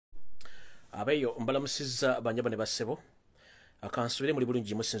Abeyo mbalamusiza banjaba ne bassebo akansubire muri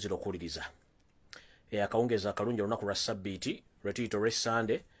bulungi musinziro okuwuliriza akawungeza akalungi olunaku lwa Sabbiiti lwetuyita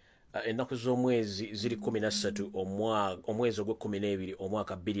olw'Essande ennaku z'omwezi ziri 13 omwezi ogw'E12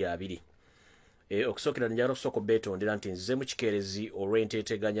 omwaka 2020 okusookera njagala okusooka beetondera nti nze mu kikeerezi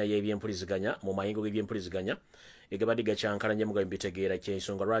olw'enteeteganya y'ebyempuliziganya mu mayingo g'ebyempuliziganya egabadde gakyankalanya mugabe mbitegeera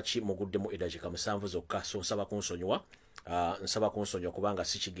kyensonga lwaki muguddemu eddakiika 7 zokka so nsaba kunsonyiwa kubanga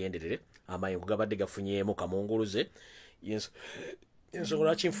si kigenderere amayingo gabadde gafunyeemu kamunguluze ensonga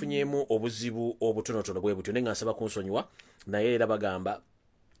lwaki nfunyeemu obuzibu obutonotono bwe butyo naye nga nsaba kunsonyiwa naye era bagamba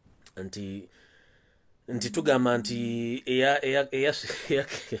nti tugamba nti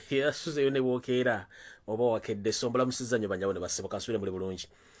eyasuzeyo ne bwokeera oba wakedde so mbalamusiza nnyo banjabo ne bassebo kansubire muli bulungi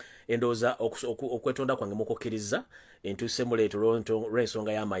endowooza okwetonda kwange mukukkiriza entuuse muleeto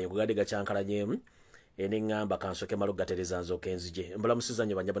lw'ensonga y'amayingo gadde gakyankalanyeemu neŋŋamba kansoke malo gatereza nzooka enzije mbalamusiza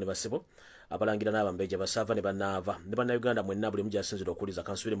nnyo banjabo ne bassebo abalangira n'abambeeja basaava ne bannaava ne bannayuganda mwenna buli mujasinzira okuwuliza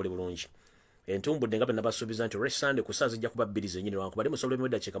kansubire muli bulungi entumbudde nga bennabasuubiza nti olw'Essande ku saa zijja kuba 2 zennyini lwankubadde musobola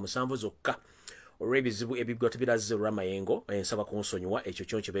emeddakiika 7 zokka olw'ebizibu ebigwa tebiraze olw'amayengo ensaba kunsonyiwa ekyo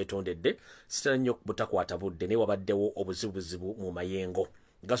kyo kye beetondedde sitera nnyo butakwata budde naye wabaddewo obuzibuzibu mu mayengo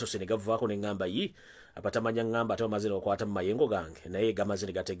gasoose ne gavaako ne ŋŋamba yi abatamanya ŋŋamba ate bamaze n'okwata mu mayengo gange naye gamaze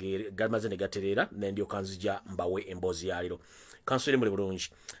ne gatereera ne ndyoka nzija mbawe emboozi yaaliro kansubire muli bulungi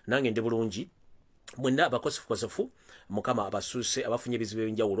nange ndi bulungi mwenna abakosefukosefu mukama abasuuse abafunye ebizibu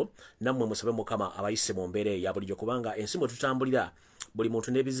ebyenjawulo nammwe musabe mukama abayise mu mbeera eya bulijjo kubanga ensi mwe tutambulira buli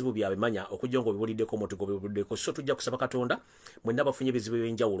muntu n'ebizibu byabimanya okujja ng'obibuliddeko omuntu ng'obibuliddeko so tujja kusaba katonda mwenna abafunye ebizibu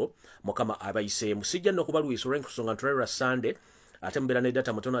ebyenjawulo mukama abayiseemu sijja nno okubalwisa olw'ensonga ntulabirwa Sande ate mubeera ne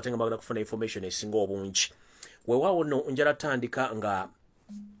data mutono ate nga mwagala kufuna information esinga obungi weewaawo nno njala tandika nga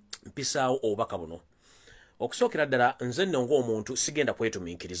mpisaawo obubaka buno okusookera ddala nze nno ng'omuntu sigenda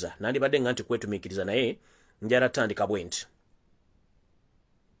kwetumiikiriza nandibadde nga nti kwetumiikiriza naye njala tandika bwe nti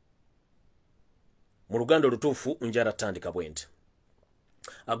mu luganda olutuufu njala tandika bwe nti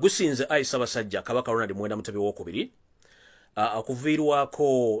gusinze Ayisiza basajja kabaka Ronald Muwenda Mutebi w'okubiri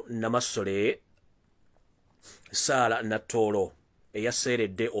okuviirwako Namasole Saala Nattoolo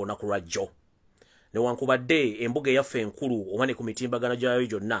eyaseeredde olunaku lwajjo newankubadde embuga eyaffe enkulu omane ku mitimbagano gyayo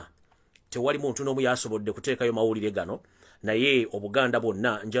gyonna tewali muntu n'omu yasobodde kuteekayo mawulire gano naye Obuganda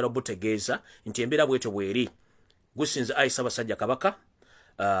bwonna njala butegeeza nti embeera bwetyo bweri gusinze Ayisiza basajja kabaka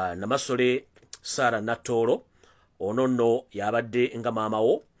Namasole Saala Nattoolo ono nno yabadde nga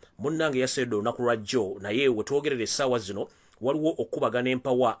maamawo munnange yaseeredde olunaku lwajjo naye wetwogerera essaawa zino waliwo okubagana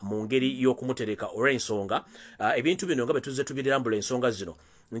empawa mu ngeri y'okumutereka olw'ensonga ebintu bino nga betuzze tubirambula ensonga zino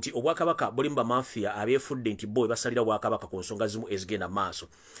nti obwakabaka buli mu bamafiya abeefudde nti bo basalira bwakabaka ku nsonga zimu ezigenda maaso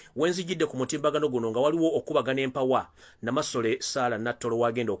wenzijidde ku mutimbagano guno nga waliwo okubagana empawa Namasole Saala Nattoolo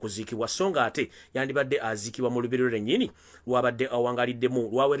wagenda okuziikibwa so nga ate yandibadde aziikibwa mu lubiri lwennyini lwabadde awangaliddemu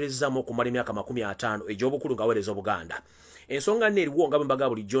lwaweerezaamu okumala emyaka 50 egy'obukulu ng'aweereza Obuganda ensonga neriwo nga mbaga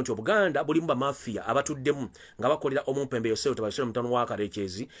bulijjo nti Obuganda buli mu bamafiya abatuddemu nga bakolera omumpembe Yosefu Tabasire mutano wa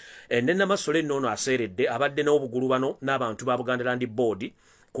Karekyezi ne Namasole nno aseeredde abadde n'obugulu bano n'abantu ba Buganda Land Board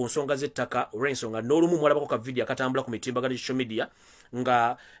ku nsonga z'ettaka olw'ensonga n'olumu mwalabako ka video akatambula ku mitimbagano social media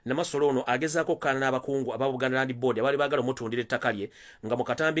nga Namasole ono agezaako okkaana n'abakungu aba Buganda Land Board abaali baagala omutundira ettaka lye nga mu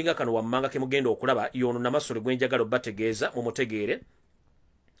katambi nga kano wammanga ke mugenda okulaba yono Namasole gwenjagala obategeeza mumutegeere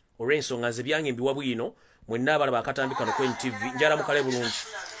olw'ensonga nze byange mbiwa bwino mwenna abalaba akatambi kano ku NTV njala mukale bulungi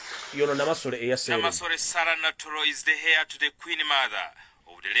yono Namasole eyaseere Namasole Saala Nattoolo is the heir to the Queen Mother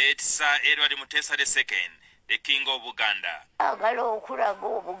of the late Sir Edward Mutesa II, the King of Buganda. Agala okulaga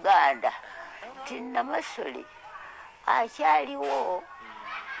Obuganda nti Namasole akyaliwo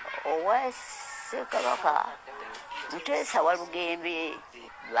owa Ssekabaka Mutesa Walugembe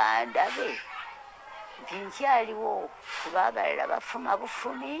bandabe nti nkyaliwo kuba abalala bafuma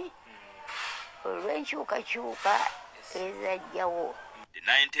bufumi olw'enkyukakyuka ezajjawo. The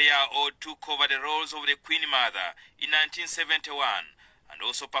 90-year-old took over the roles of the Queen Mother in 1971 and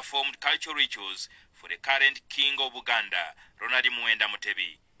also performed cultural rituals for the current King of Buganda, Ronald Muwenda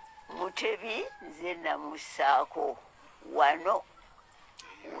Mutebi. Mutebi nze namusaako wano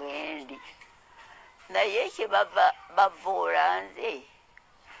wendi naye kye bavoola nze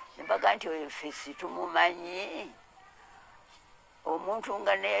nebaga nti ffe situmumanyi omuntu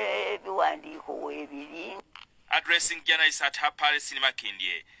nga n'ebiwandiiko weebiri. Addressing journalists at her palace in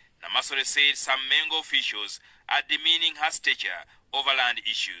Makindye, Namasole said some Mengo officials are demeaning her stature over land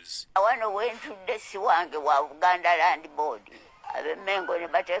issues. Wano wentudde si wange wa Buganda Land Board ab'Emmengo ne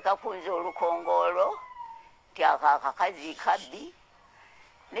bateeka ku nze olukongolo nti akakazi kabbi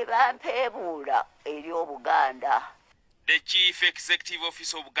ne bampeebuula eri Obuganda The Chief Executive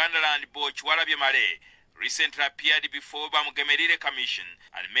Officer of Buganda Land Board, Chwalabye Male, recently appeared before Bamugemerere Commission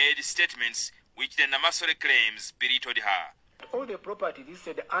and made statements which the Namasole claims belittled her. All the property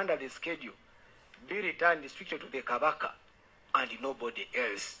listed under the schedule be returned strictly to the Kabaka and nobody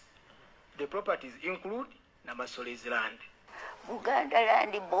else. The properties include Namasole's land. Buganda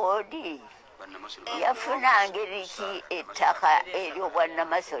Land Board yafunanga ebiki ettaka eryo bwa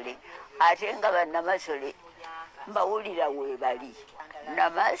Namasole ate nga bannamasole mbawulira weebali.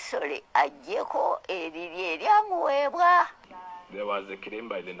 Namasole ajjeko eriri eryamuweebwa. There was a claim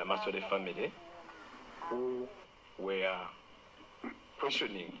by the Namasole family who were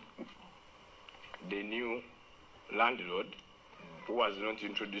questioning the new landlord who was not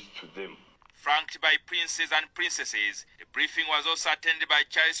introduced to them. Flanked by princes and princesses, the briefing was also attended by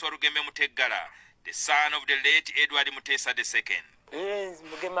Charles Warugembe Muteggala, the son of the late Edward Mutesa II.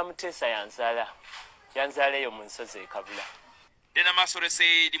 Mugemba Mutesa yanzala eyo mu nsozi e Kabula. The Namasole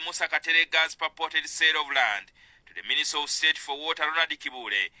said Musa Katerega's purported sale of land to the Minister of State for Water, Ronald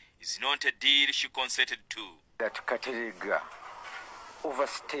Kibule, is not a deal she consented to. That Katerega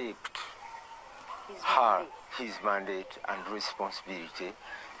overstepped his mandate and responsibility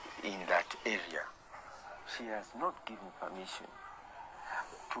in that area. She has not given permission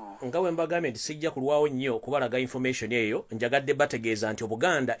to... Ngawe mbagambye nti sijja kulwawo nnyo kubalaga information eyo, njagadde bategeeza nti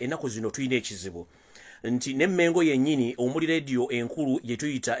Obuganda ennaku zino tulina ekizibu. Nti nemmengo yennyini omuli radio enkulu gye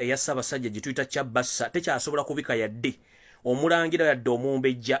tuyita eya Ssaabasajja gye tuyita Kyabassa tekyasobola kubika yadde omulangira yadde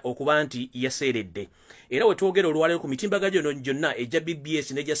omumbejja okuba nti yaseeredde. Era we twogera olwaleero ku mitimbagano gyonna ejja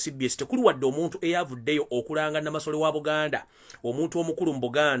BBS n'ejja CBS tekuli wadde omuntu eyavuddeyo okulanga Namasole wa Buganda, omuntu omukulu mu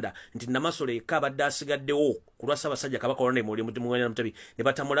Buganda nti Namasole eka abadde asigaddewo ku lwa Ssaabasajja Kabaka Ronald Mutabi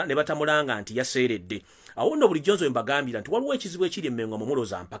ne batamulanga nti yaseeredde. Awo nno bulijjo nzo mbagambira nti waliwo ekizibu ekiri emmengo mu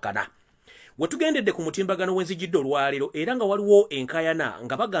muloza mpakana. Wetugendedde ku mutimbagano wenzijidde olwaleero era nga waliwo enkayana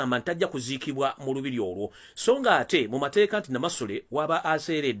nga bagamba ntajja kuziikibwa mu lubiri olwo, so nga ate mu mateeka nti Namasole waba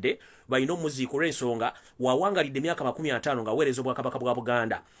aseeredde balina omuziiko olw'ensonga wawangalidde emyaka 50 nga aweereza Obwakabaka bwa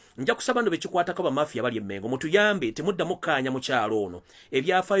Buganda. Nja kusaba nno bekikwatako bamafiya bali emmengo mutuyambe temuddamu kkaanya mu kyalo ono.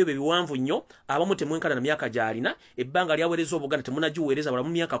 Ebyafaayo bye biwanvu nnyo, abamu temwenkana na myaka gy'alina, ebbanga lyaweereza Obuganda temunagiweereza balamu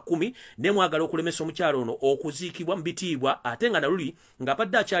myaka 10, ne mwagala okulemesa omukyalo ono okuziikibwa mu bitiibwa ate nga naluli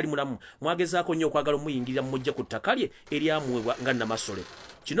ng'abadde akyali mulamu mwagezaako nnyo okwagala omuyingirira mujja ku ttaka lye eryamuweebwa nga Namasole.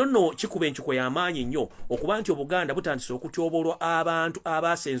 Kino nno kikuba enkyuko y'amaanyi nnyo okuba nti Obuganda butandise okutyobolwa abantu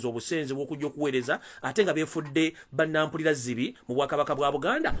abasenze obusenze bw'okujja okuweereza ate nga beefudde bannampulira zibi mu Bwakabaka bwa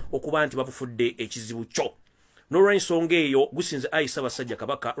Buganda okuba nti babufudde ekizibu kyo. N'olw'ensonga eyo gusinze Ssaabasajja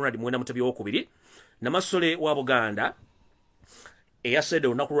Kabaka Ronald Mutabi II, Namasole wa Buganda eyasedde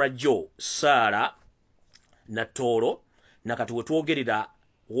olunaku lwajjo Saara Natoolo nakati we twogerera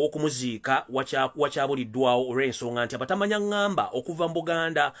w'okumuziika wakyabuliddwawo olw'ensonga nti abatamanya ŋŋamba okuva mu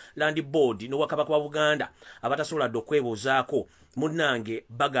Buganda Land Board n'Obwakabaka bwa Buganda abatasobola dde okwebuuzaako munnange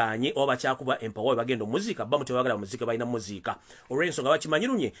bagaanye oba bakyakuba empawa bagenda omuziika bamu tebagala muziika balina muziika olw'ensonga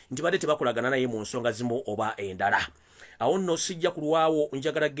bakimanyirunye nti badde tebakolagana naye mu nsonga zimu oba endala. Awo nno sijja kulwawo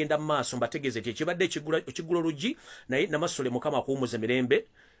njagala genda mu maaso mbategeeze nti ekibadde ekigula oluggi naye Namasole Mukama akuwummuza mirembe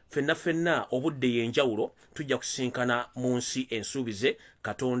fenna obudde yenjawulo tujja kusinkana mu nsi ensuubize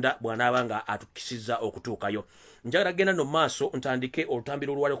Katonda bw'anaaba nga atukisizza okutuukayo. Njagala genda no maaso ntandike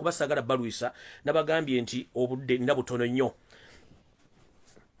olutambiro olwaleero kuba saagala balwisa nabagambye nti obudde nina butono nnyo.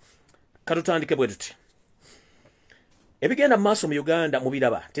 Katutandike bwe tuti. Ebigenda mu maaso mu Uganda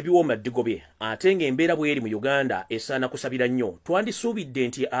mubiraba tebiwooma ddigobye ate ng'embeera bw'eri mu Uganda esaana kusabira nnyo. Twandisuubidde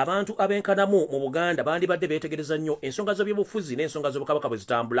nti abantu abenkanamu mu Buganda bandibadde beetegereza nnyo ensonga z'ebyobufuzi n'ensonga z'Obwakabaka bwe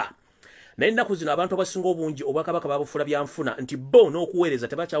zitambula. Naye ennaku zino abantu abasinga obungi Obwakabaka babufula byanfuna nti bo n'okuweereza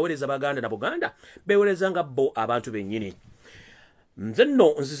tebakyaweereza Baganda na Buganda beeweereza nga bo abantu bennyini. Nze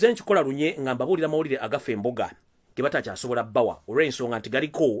nno nzize nkikola lunye nga mbabuulira mawulire agafa embuga ge batakyasobola bbawa olw'ensonga nti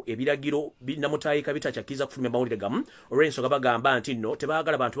galiko ebiragiro binamutaayika bitakyakkiriza kufulumya mawulire gamu olw'ensonga bagamba nti nno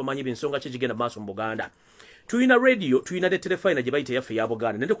tebaagala bantu bamanyi b'ensonga ki zigenda maaso mu Buganda. Tuyina radio, tuyina de telefayina gye bayita yaffe ya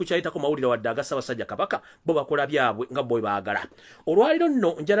Buganda nende kukyayitako mawulire wadde aga Ssaabasajja Kabaka bo bakola byabwe nga bwe baagala. Olwaliro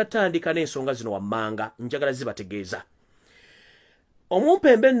nno njala tandika n'ensonga zino wammanga njagala zibategeeza.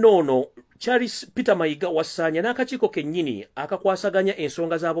 Omumpembe nnono Charles Peter Mayiga wasaanya n'akakiiko kennyini akakwasaganya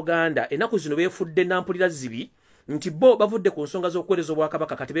ensonga za Buganda ennaku zino beefudde nampulira zibi nti bo bavudde ku nsonga z'okuweereza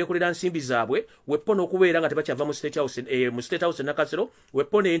Obwakabaka kati beekolera nsimbi zaabwe weppo n'okubeera nga tebakyava mu State House Nakasero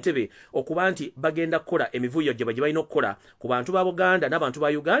weppo n'entebe okuba nti bagenda kukola emivuyo gye balina okukola ku bantu ba Buganda n'abantu ba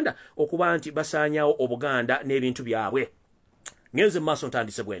Uganda okuba nti basaanyaawo Obuganda n'ebintu byabwe. Ngenze mu maaso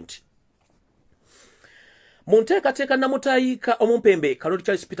ntandise bwe nti mu nteekateeka namutaayika omumpembe Kaloli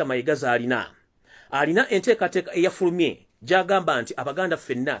Charles Peter Mayiga z'alina alina enteekateeka eyafulumye gy'agamba nti abaganda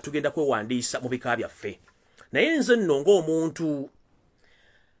ffenna tugenda kwewandiisa mu bika byaffe. Naye nze nno ng'omuntu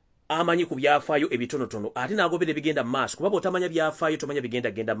amanyi ku byafaayo ebitonotono ate n'agobera ebigenda mu maaso, kuba bw'otamanya byafaayo tomanya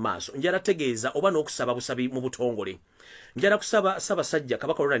bigenda mu maaso, njala tegeeza oba n'okusaba busabi mu butongole. Njala kusaba Ssaabasajja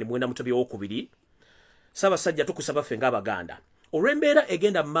Kabaka Ronald Muwenda Mutebi II, Ssaabasajja tukusaba ffe ng'Abaganda olw'embeera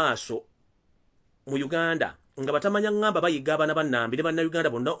egenda mu maaso mu Uganda nga batamanya ngamba bayiga abaana bannambi ne bannayuganda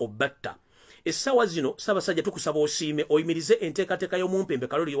bonna obbatta. Essaawa zino Ssaabasajja tukusaba osiime oyimirize enteekateeka y'omumpembe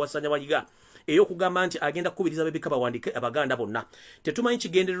Kaloli Owasanya Mayiga ey'okugamba nti agenda kukubiriza bebika bawandiike Abaganda bonna. Tetumanyi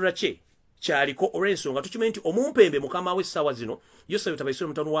kigendererwa kye kyaliko olw'ensonga tukimanyi nti omumpembe mukama we essaawa zino Yosayo Tabaisiro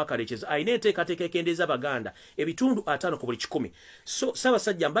mutano wa Kalekyeza alina enteekateeka ekendeeza Abaganda ebitundu 5 ku buli 100. So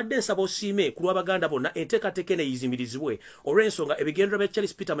Ssaabasajja mbadde nsaba osiime ku lw'Abaganda bonna enteekateeka eyizimirizibwe olw'ensonga ebigendererwa bya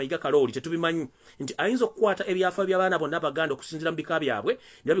Charles Peter Mayiga Kaloli tetubimanyi nti ayinza okukwata ebyafaayo by'abaana bonna Abaganda okusinziira mu bika byabwe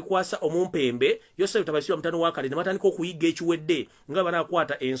ne bikwasa omumpembe Yosayo Tabaisiro mutano wa Kale ne batandika okuyiga ekiwedde nga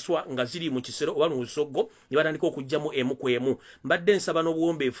banaakwata enswa nga ziri mu kisero oba mu lusoggo ne batandika okugyamu emu ku emu. Mbadde nsaba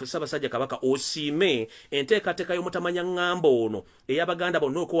n'obuwombeefu Ssaabasajja Kabaka osiime enteekateeka y'omutamanya ngamba ono ey'Abaganda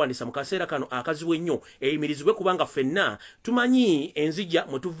bonna okuwandiisa mu kaseera kano akazibu ennyo eyimirizibwe kubanga ffenna tumanyi enzija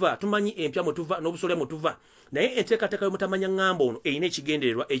mwe tuva, tumanyi empya mwe tuva n'obusole mwe tuva. Naye enteekateeka y'omutamanya ngamba ono eyina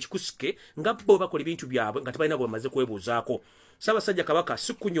ekigendererwa ekikusike nga bo bakola ebintu byabwe nga tebalina bwe bamaze kwebuuzaako. Ssaabasajja Kabaka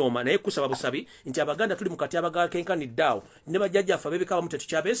si kunyooma naye kusaba busabi nti Abaganda tuli mu katyabaga akenkanidde awo ne bajjajjaffe ab'ebika abamu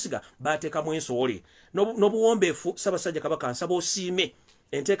tetukyabeesiga baateekamu ensoole. N'obuwombeefu Ssaabasajja Kabaka nsaba osiime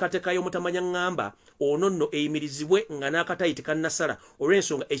enteekateeka y'omutamanya ngamba ono nno eyimirizibwe nga n'akatayi tekannasala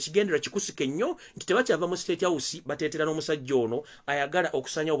olw'ensonga ekigendererwa kikusike nnyo nti tebakyava mu State House bateetera n'omusajja ono ayagala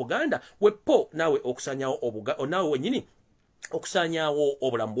okusaanyawo Buganda wepo naawe okusaanyawo naawe wennyini okusaanyawo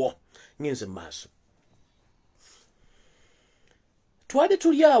obulamu bwo. Ngenze mu maaso twali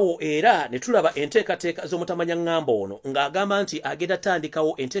tuli awo era ne tulaba enteekateeka z'omutamanya ngamba ono ng'agamba nti agenda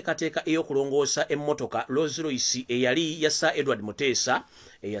tandikawo enteekateeka ey'okulongoosa emmotoka Rolls Royce eyali ya Sir Edward Muteesa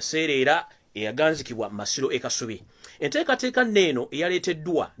eyaseerera eyaganzikibwa Masiro Kasubi. Enteekateeka nneeno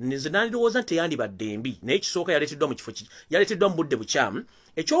eyaleeteddwa nze nandowooza nti teyandibadde mbi naye kisooka yaleeteddwa mu kifo yaleeteddwa mu budde bukyamu.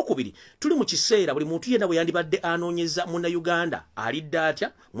 Ekyokubiri tuli mu kiseera buli muntu yenna bwe yandibadde anoonyeza munnayuganda alidde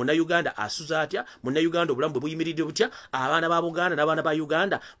atya, munnayuganda asuza atya, munnayuganda obulamu bwe buyimiridde butya, abaana ba Buganda n'abaana ba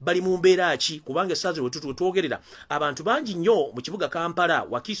Uganda bali mu mbeera ki, kubanga essaazi we twogerera abantu bangi nnyo mu kibuga Kampala,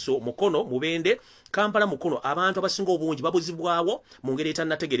 Wakiso, Mukono, Mubende, Kampala, Mukono abantu abasinga obungi babuzibwawo mu ngeri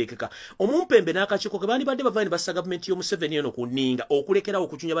etannategerekeka. Omumpembe n'akakiiko ke bandibadde bava ne bassa gavumenti y'Omuseveni eno ku nninga okulekerawo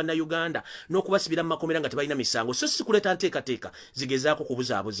okucunya bannayuganda n'okubasibira mu makomera nga tebalina misango so si kuleeta nteekateeka zigezaako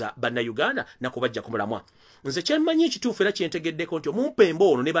kubuzaabuza bannayuganda na kubajja ku mulamwa. Nze kyemmanyi ekituufu era kyentegeddeko nti omumpembe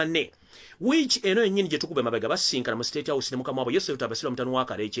ono ne banne wiiki eno yennyini gye tukube mabega basinkana mu State House ne mukama waabwe Yosayo Tabaisiro mutano wa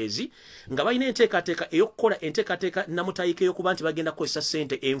Kalekyezi nga balina enteekateeka ey'okukola enteekateeka namutayika ey'okuba nti bagenda kukozesa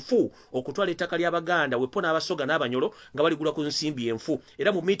ssente enfu okutwala ettaka ly'Abaganda wepo n'abasoga n'abanyolo nga baligula ku nsimbi enfu.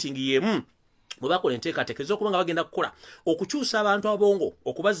 Era mu miitingi y'emu bwe bakola enteekateeka ez'okuba nga bagenda kukola okukyusa abantu abongo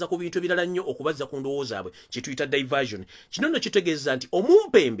okubazza ku bintu ebirala nnyo okubazza ku ndowooza zaabwe kye tuyita diversion. Kino nno kitegeeza nti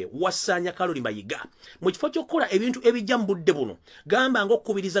omumpembe wasaanya Kaloli Mayiga mu kifo ky'okukola ebintu ebijja mu budde buno gamba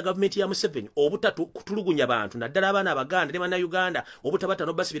ng'okukubiriza gavumenti ya Museveni obutatulugunya bantu naddala abaana Abaganda ne bannayuganda obutabatta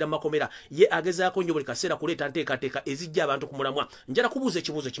n'obbasibira mu makomera ye agezaako nnyo buli kaseera kuleeta nteekateeka ezijja abantu ku mulamwa. Njala kubuuza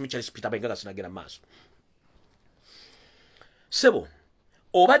ekibuuzo kimu Charles Peter Mayiga sinagenda mu maaso. Sebo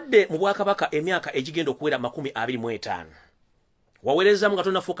obadde mu Bwakabaka emyaka egigenda okuwera 25 waweerezamu nga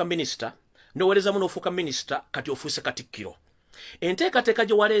tonafuuka minisita n'oweerezamu n'ofuuka minisita kati ofuuse Katikkiro. Enteekateeka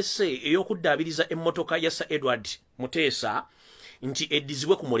gye waleese ey'okuddaabiriza emmotoka ya Sir Edward Muteesa nti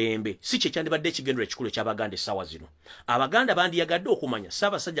eddizibwe ku mulembe si kye kyandibadde ekigendero ekikulu eky'Abaganda essaawa zino. Abaganda bandiyagadde okumanya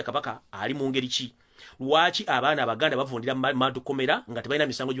Ssaabasajja Kabaka ali mu ngeri ki, lwaki abaana Abaganda bavundira madukomera nga tebalina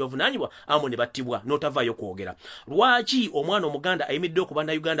misango gye bavunaanyibwa amu ne battibwa n'otavaayo kwogera, lwaki omwana Omuganda ayimiddde ku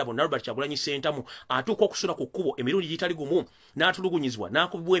bannayuganda bonna Robert Kyagulanyi Ssentamu atuuka okusula ku kkubo emirundi gitali gumu n'atulugunyizibwa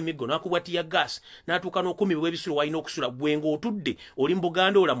n'akubibwa emiggo n'akubwa tiya gas n'atuuka n'okumibwa ebisulo w'alina okusula gwe ng'otudde oli mu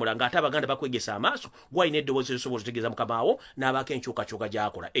Buganda olamula ng'ate Abaganda bakwegesa amaaso gw'alina eddoboozi erisobola okutegeeza mukamaawo n'abaako enkyukakyuka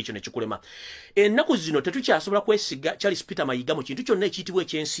gy'akola. Ekyo ne kikulema. Ennaku zino tetukyasobola kwesiga Charles Peter Mayiga mu kintu kyonna ekiyitibwa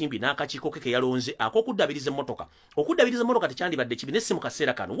ekyensimbi n'akakiiko ke ke yalonze ak'okuddabiriza emmotoka. Okuddabiriza emmotoka tekyandibadde kibi ne si mu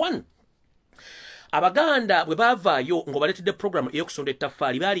kaseera kano. Abaganda bwe baavaayo ng'obaletedde programu ey'okusonda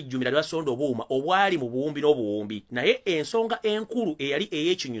ettaffaali baalijjumira ne basonda obuuma obwali mu buwumbi n'obuwumbi, naye ensonga enkulu eyali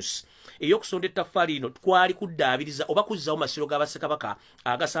ey'ekinyusi ey'okusonda ettaffaali lino twali kuddaabiriza oba kuzzaawo masiro ga Bassekabaka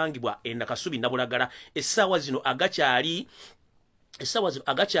agasangibwa e Nakasubi Nabulagala essaawa zino agakyali esawa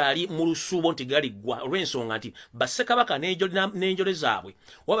agakyali mu lusuubo nti galigwa olw'ensonga nti bassekabaka n'enjole zaabwe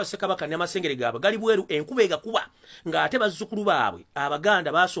oba bassekabaka n'amasengere gaabwe gali bweru enkuba egakuba ng'ate bazzukulu baabwe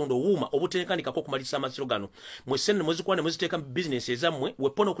abaganda basonda obuuma obuteekanikako okumalisa amasiro gano mwesenne mwezikuba ne mweziteeka mu bizinesi ezammwe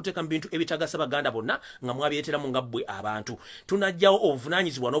wepona okuteeka mu bintu ebitagasa baganda bonna nga mwabyeteramu nga bbwe abantu tunajjawo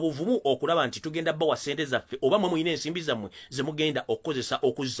obuvunaanyizibwa n'obuvumu okulaba nti tugenda bawa ssente zaffe oba mwe muyina ensimbi zammwe ze mugenda okukozesa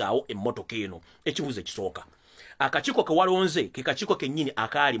okuzzaawo emmotoka eno ekibuuzo ekisooka akachiko ke walonze ke kachiko kennyini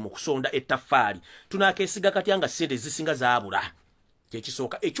akaali mu kusonda ettaffaali tunakeesiga katya nga ssente zisinga zaabula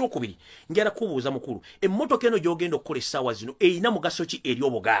kyekisooka ekyokubiri njala kubuuza mukulu emmotoka eno gy'ogenda okukola essaawa zino eyina mugaso ki eri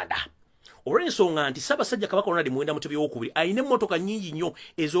obuganda olw'ensonga nti Ssaabasajja Kabaka Ronald Muwenda Mutebi w'okubiri ayina emmotoka nnyingi nnyo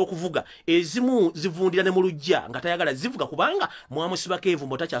ez'okuvuga ezimu zivundira ne mu luggya nga tayagala zivuga kubanga mwamusibako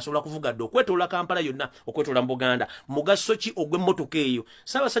envumbo takyasobola kuvuga dde okwetoola Kampala yonna okwetoola mu Buganda mugaso ki ogw'emmotoka eyo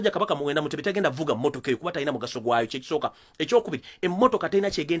Ssaabasajja Kabaka Muwenda Mutebi tagenda vuga mmotoka eyo kuba talina mugaso gwayo kyekisooka ekyokubiri emmotoka talina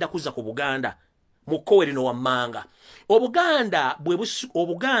kyegenda kuzza ku Buganda mukowere no wammanga obuganda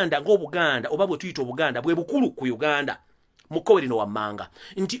ng'obuganda oba bwe tuyita obuganda bwe bukulu ku Uganda mukowere no wammanga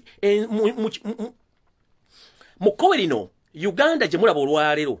nti mukowere no Uganda gye mulaba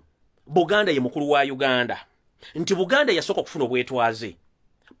olwaleero Buganda ye mukulu wa Uganda nti Buganda yasooka okufuna obwetwaze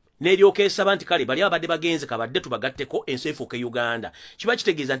n'eryoka esaba nti kale bali abadde bagenze kabadde tubagatteko ensi efuuka Uganda kiba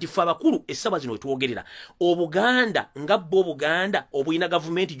kitegeeza nti ffe abakulu essaba zino wetwogerera obuganda nga bbo obuganda obulina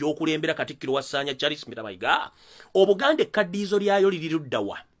gavumenti gy'okulembera Katikkiro wa Ssaanya Charles Peter Mayiga obuganda ekkaddiizo lyayo liri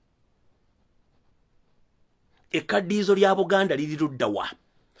luddawa ekkaddiizo lya Buganda liri luddawa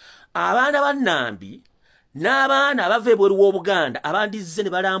abaana ba Nambi n'abaana abava ebweru w'Obuganda abandizze ne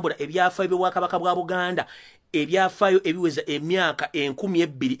balambula ebyafaayo by'Obwakabaka bwa Buganda ebyafaayo ebiweza emyaka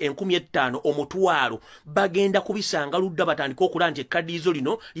 20,000 15,000 omutwalo bagenda kubisanga ludda batandika okulaba nti ekkaddiizo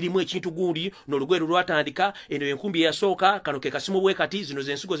lino lirimu ekintu gundi n'olugwero lwatandika eno enkumbi eyasooka kano ke kasimu bwe kati zino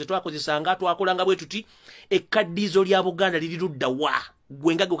z'ensigo ze twakozesanga twakolanga bwe tuti ekkaddiizo lya Buganda liri ludda wa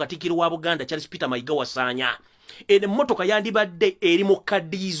gwengago Katikkiro wa Buganda Charles Peter Mayiga wa Ssaanya ene mmotoka yandibadde eri mu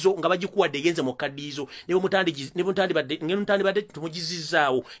kaddiizo nga bagikuwadde egenze mu kaddiizo ne mutandibadde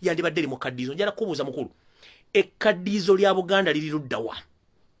tumugizizaawo yandibadde eri mu kaddiizo njala kubuuza mukulu ekkaddiizo lya Buganda liri luddawa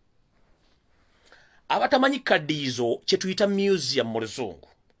abatamanyi kaddiizo kye tuyita museum mu Luzungu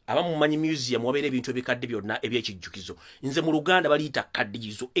abamumanyi museum wabeera ebintu ebikadde byonna ebyekijjukizo nze mu Luganda baliyita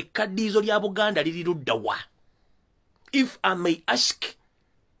kaddiizo ekkaddiizo lya Buganda liri luddawa if I may ask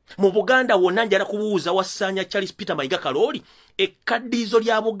mu Buganda wonna njala kubuuza wa Ssaanya Charles Peter Mayiga Kalooli ekkaddiizo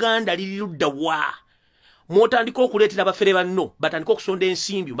lya Buganda liri luddawa mwotandika okuleetera abafere banno batandika okusonda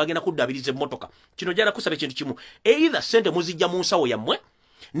ensimbi bagenda kuddaabiriza emmotoka kino njala kusaba ekintu kimu either ssente muzijja mu nsawo yammwe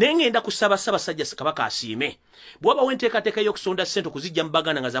nengenda kusaba Ssaabasajja Kabaka asiime bw'obawo enteekateeka y'okusonda ssente okuzijja mu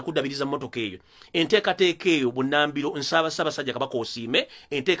Baganda nga zakuddabiriza mmotoka eyo enteekateeka eyo bunnambiro nsaba Ssaabasajja Kabaka osiime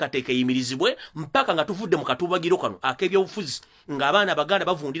enteekateeka eyimirizibwe mpaka nga tuvudde mu katuubagiro kano ak'ebyobufuzi ng'abaana Baganda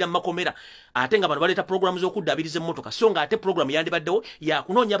bavundira mu makomera ate nga bano baleeta pulogulaamu z'okuddabiriza emmotoka so nga ate pulogulaamu yandibaddewo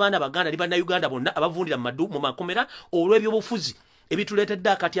yakunoonya abaana Baganda ne bannayuganda bonna abavundira mu makomera olw'ebyobufuzi ebituleetedde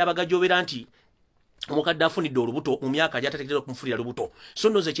akatyabaga gy'obeera nti omukadde afunidde olubuto mu myaka gy'atategeera okumufulira lubuto so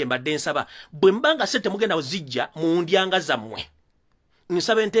nno ze kyembadde nsaba bwe mbanga ssente mugenda ozijja mu ndyanga zammwe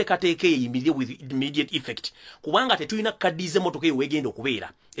nsaba enteekateeka eyimirire with immediate effect kubanga tetulina kaddiiza emmotoka eyo weegenda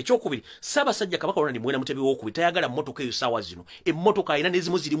okubeera ekyokubiri Ssaabasajja Kabaka Ronald Muwenda Mutebi w'okubiri tayagala mmotoka eyo ssaawa zino emmotoka alina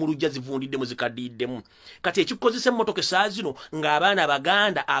n'ezimu ziri mu lujja zivundiddemu zikaddiiddemu kati ekikukozesa emmotoka essaawa zino ng'abaana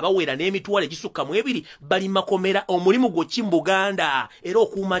Baganda abawera n'emitwalo egisukka mu 2 bali makomera omulimu gwo ki mu Buganda era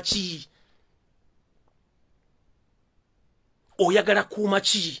okuuma ki oyagala kuuma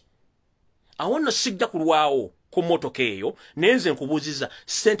ki awo nno sijja kulwawo ku mmotoka eyo nenze nkubuuziza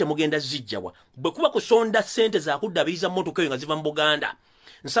ssente mugenda zijjawa bwe kuba kusonda ssente zakuddabiriza mmotoka eyo nga ziva mu Buganda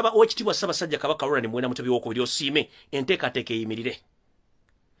nsaba owekitiibwa Ssaabasajja Kabaka Ronald Muwenda Mutebi w'okubiri osiime enteekateeka eyimirire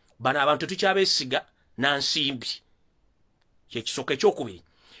bano abantu tukyabeesiga nansimbi kyekisooka ekyokubiri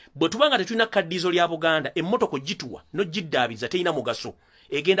bwe tubanga tetulina kaddiizo lya Buganda emmotoka gituwa n'ogiddaabiza terina mugaso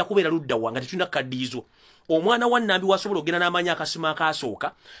egenda kubeera luddawa nga tetulina kaddiizo omwana wa Nambi wasobola ogenda n'amanya akasima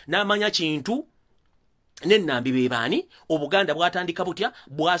akaasooka n'amanya kintu n'ennambi be baani obuganda bwatandika butya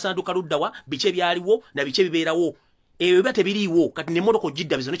bwasanduka luddawa biki ebyaliwo na biki ebibeerawo ebyo biba tebiriiwo kati n'emmotoka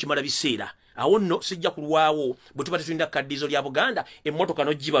ogiddabiza n'okimala biseera awo nno sijja kulwawo bwe tuba tetulina kaddiizo lya Buganda emmotoka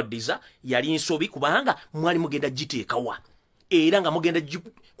n'ogibaddiza yali nsobi kubanga mwali mugenda giteekawa era nga mugenda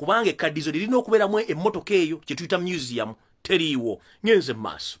kubanga ekkaddiizo lirina okubeeramu emmotoka eyo kye tuyita museum teriiwo ngenze mu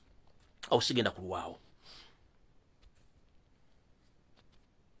maaso awo sigenda kulwawo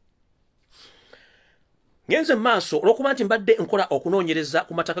ngenze maaso olwokuba nti mbadde nkola okunoonyereza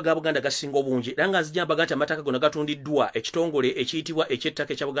ku mataka ga Buganda gasinga obungi era nga nzijambaga nti amataka gonna gatundiddwa ekitongole ekiyitibwa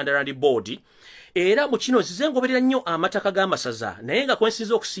eky'ettaka ekya Buganda Land Board era mu kino nzize ngoberera nnyo amataka g'amasaza naye nga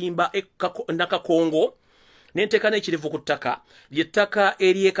kwensinza okusimba Nakakongo n'enteeka n'ekirivu ku ttaka ly'ettaka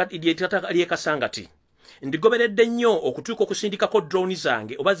ery'ekasangati ndigoberedde nnyo okutuuka okusindikako drone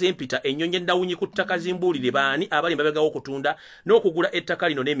zange oba zempita ennyonyi endawunyi ku ttaka zimbuulire baani abali mbabegawo okutunda n'okugula ettaka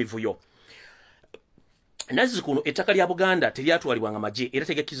lino n'emivuyo Nazi kuno ettaka lya Buganda teryatwalibwanga maje era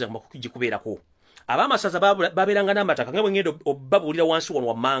tegekiza kukubeerako abamasaza baberanga n'amataka nga bwengendo obabuulira wansi wano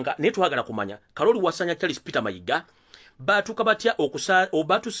wammanga naye twagala kumanya Kaloli Wasanya Charles Peter Mayiga batuuka batya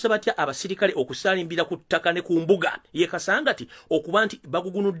batuuse batya abasirikale okusalimbira ku ttaka ne ku mbuga ye Kasangati okuba nti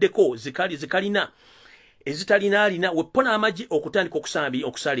bagugunuddeko zikalina ezitalina wepona amaji okutandika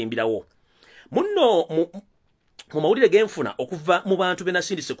okusalimbirawo muno mu mawulire genfuna okuva mu bantu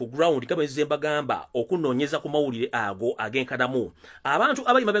benasindise ku ground gabenze mbagamba okunoonyeza ku mawulire ago agenkanamu abantu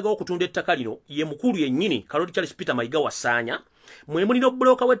abali mabega okutunda ettaka lino ye mukulu yennyini Kaloli Charles Peter Mayiga Wasanya mwe mulino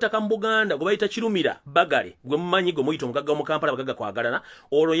bloka wettaka mu Buganda gwe bayita Kirumira Bagale gwe mumanyi gwe muyita omugagga mu Kampala bagaga kwagalana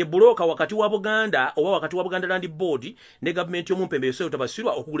olwo ye bloka wakati wa Buganda oba wakati wa Buganda Land Board ne government y'omumpembe yose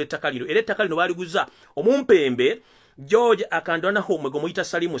otabasirwa okugula ettaka lino era ettaka lino baliguza omumpembe George akandwanaho mwe gwe muyita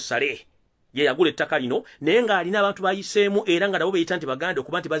Salimu Sale ye yagula ettaka lino naye nga alina abantu bayiseemu era nga nabo beyita nti Baganda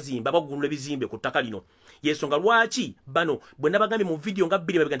okuba nti bazimba bagunula ebizimbe ku ttaka lino yensonga lwaki bano bwe nabagambye mu video nga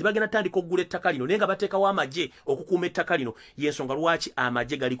 2 babega nti bagenda tandika okugula ettaka lino naye nga bateekawo amaje okukuuma ettaka lino yensonga lwaki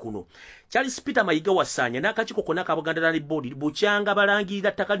amaje gali kuno Charles Peter Mayiga Wasanya n'akakiiko konna ka Buganda Land Board bukyanga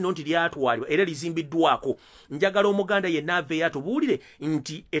balangirira ttaka lino nti lyatwalibwa era lizimbiddwako njagala omuganda yenna aveeyo atubuulire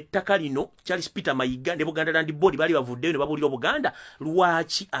nti ettaka lino Charles Peter Mayiga ne Buganda Land Board bali bavuddeyo ne babuulira Obuganda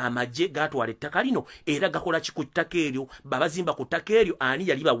lwaki amaje gatwala ettaka lino era gakola ki ku ttaka eryo babazimba ku ttaka eryo ani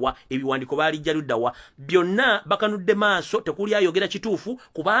yali bawa ebiwandiiko baalijja luddawa byonna bakanudde maaso tekuli ayogera kituufu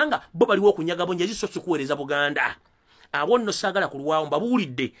kubanga bo baliwo okunyaga bonjezi so kuweereza Buganda abo nno saagala kulwawo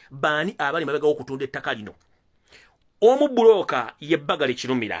mbabuulidde baani abali mabega okutunda ettaka lino omu buloka ye Bagale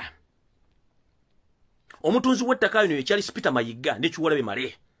Kirumira omutunzi w'ettaka lino ye Charles Peter Mayiga ne Kiwalabe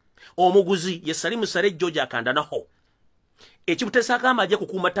Male omuguzi ye Salimu Sale George akandanaho ekibutesaka amaje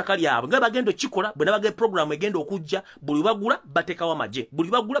kukuuma ttaka lyabwe nga bagendo kikola bwe nabage program egenda okujja buli bagula batekawo amaje buli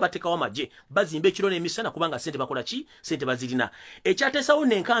bagula batekawo amaje bazimba ekiro n'emisana kubanga sente bakola ki sente bazirina ekyatesawo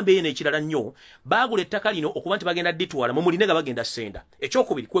n'enkambe eno ekirala nnyo bagula ettaka lino okuba nti bagenda ditwala mu muline nga bagenda senda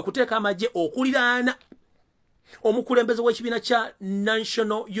ekyokubiri kwe kuteeka amaje okuliraana omukulembeze w'ekibiina kya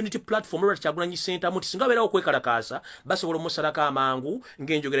National Unity Platform Robert Kyagulanyi Center muti singa beerawo okwekalakaasa basobola omusalako amangu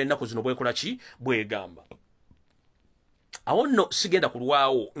ng'enjogera ennaku zino bwekola ki bwegamba awo nno sigenda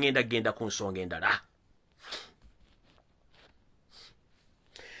kulwawo ngenda ku nsonga endala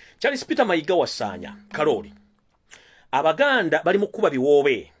Charles Peter Mayiga Wasanya Kaloli Abaganda bali mu kuba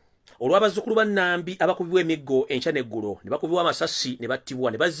biwoobe olw'abazzukulu ba Nambi abakubibwa emiggo enkya n'eggulo ne bakubibwa amasasi ne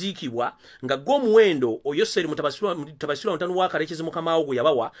battibwa ne baziikibwa nga gw'omuwendo oyoseri mutabasirwa mutanu wa Kalekezi Mukamaawo gwe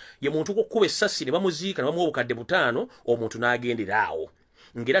yabawa ye muntu okukuba essasi ne bamuziika ne bamuwa obukadde 5 omuntu n'agendera awo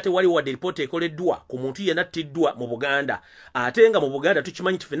ngera tewali wadde ripoti ekoleddwa ku muntu yenattiddwa mu Buganda ate nga mu Buganda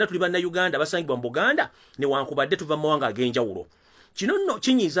tukimanyi ffenna tuli bannayuganda basangibwa mu Buganda newankubadde tuva mu mawanga ag'enjawulo kino nno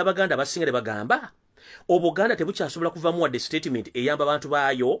kinyiiza Abaganda abasinga ne bagamba Obuganda tebukyasobola kuvamu wadde statement eyamba abantu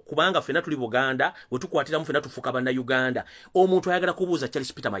baayo kubanga ffenna tuli Buganda bwe tukwatiramu ffenna tufuuka bannayuganda omuntu ayagala kubuuza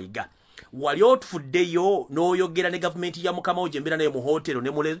Charles Peter Mayiga wali otufuddeyo n'oyogera ne gavumenti ya Mukamawo gye mbeera nayo mu hotero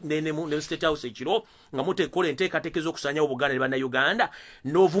ne State House ekiro nga mutekola enteekateeka z'okusaanyawo Buganda ne bannayuganda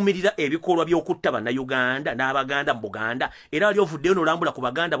n'ovumirira ebikolwa by'okutta bannayuganda n'Abaganda mu Buganda era wali ovuddeyo n'olambula ku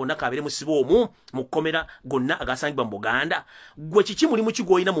Baganda bonna kabeere musibe omu mu kkomera gonna agasangibwa mu Buganda gwe kiki mulimu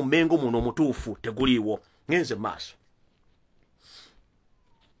kigwoyina mu Mmengo muno omutuufu teguliiwo ngenze maaso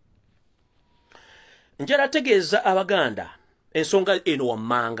njala tegeeza Abaganda ensonga eno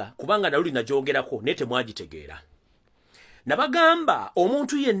wammanga kubanga naluli najogerako nete mwagitegeera nabagamba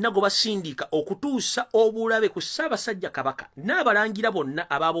omuntu yenna gwe basindika okutuusa obulabe ku Ssaabasajja Kabaka n'abalangira bonna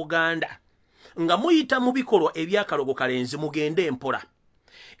aba Buganda nga muyita mu bikolwa ebyakalogo kalenzi mugende empola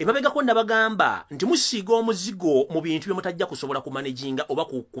emabegako nabagamba nti musiiga omuzigo mu bintu bye mutajja kusobola kumanejinga oba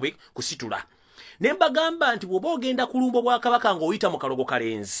kukube kusitula ne mbagamba nti bw'oba ogenda kulumba Obwakabaka ng'oyita mu kalogo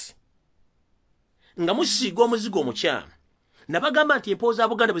kalenzi nga musiiga omuzigo omukyamu nabagamba nti empooza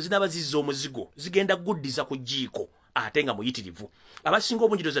Buganda bwe zinaaba zizza omuzigo zigenda guddiza ku jjiiko ate nga muyitirivu abasinga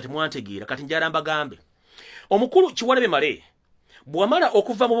obungi doza temwantegeera kati njala mbagambe omukulu Kiwalabe Male bwamala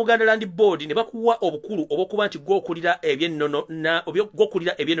okuva mu Buganda Land Board ne bakuwa obukulu obokuba nti gwokulira ebyennono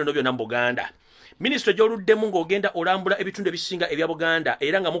byonna mu Buganda. Ministro gy'oluddemu ng'ogenda olambula ebitundu ebisinga ebya Buganda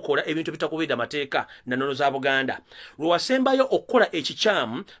era nga mukola ebintu bitakubira mateeka na nnono za Buganda. Lwe wasembayo okukola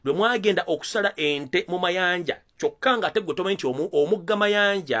ekikyamu lwe mwagenda okusala ente mu mayanja kyokka nga ate gwe tomanyi nti omugga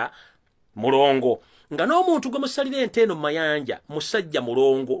mayanja mulongo. Nga n'omuntu gwe musalira ente eno mu mayanja musajja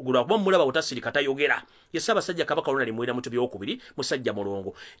mulongo lwakuba mulaba otasirika tayogera. Ye Ssaabasajja Kabaka Ronald Muwenda Mutebi II musajja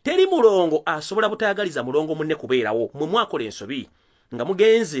mulongo. Teri mulongo asobola butayagaliza mulongo munne kubeerawo. Mwe mwakola ensobi nga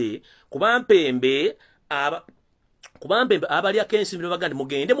mugenze kubampembe abali akensimiro bagandi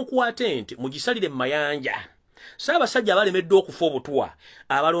mugende mukwate ente mugisalire mu mayanja. Ssaabasajja abalemeddwa okufa obutwa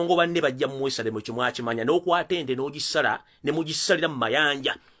abalongo banne bajja mu Yerusalemu kimwakimanya n'okwata ente n'ogisala ne mugisalira mu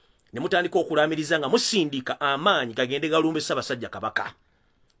mayanja ne mutandika okulamiriza nga musindika amaanyi gagende galumbe Ssaabasajja Kabaka.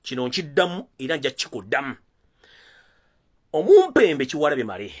 Kino nkiddamu era nja kikuddamu. Omumpembe Kiwalabe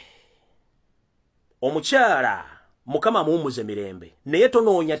Male omukyala Mukama muwummuze mirembe naye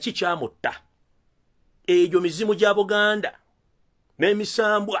tonoonya kikyamutta. Egyo mizimu gya Buganda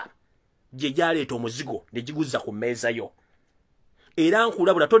n'emisambwa gye gyaleeta omuzigo ne giguza ku mmeeza yo. Era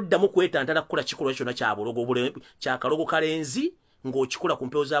nkulabula toddamu kwetantala kukola kikolwa kyonna kya kalogo kalenzi ng'okikola ku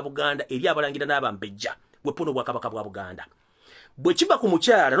mpewo za Buganda eri abalangira n'abambejja bwepono Obwakabaka bwa Buganda. Bwe kiba ku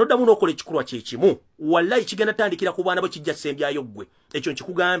mukyala noddamu n'okola ekikolwa kye kimu wallahi kigenda tandikira ku baana bo kijja ssembyayo ggwe. Ekyo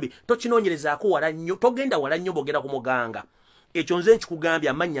nkikugambye tokinoonyerezaako wala nnyo togenda wala nnyo bwogenda ku muganga. Ekyo nze nkikugambye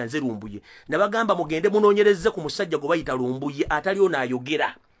amannya nze Lumbuye. Nabagamba mugende munoonyereze ku musajja gwe bayita Lumbuye ataliyo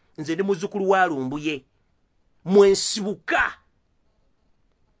n'ayogera. Nze ndi muzzukulu wa Lumbuye. Mwensibuka.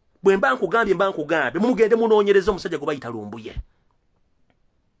 Bwe mba nkugambye mugende munoonyereze omusajja gwe bayita Lumbuye.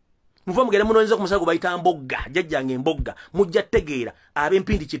 Muva mugende munoonyereze ku musajja gwe bayita Mbogga, jjajjange Mbogga, mujja tegeera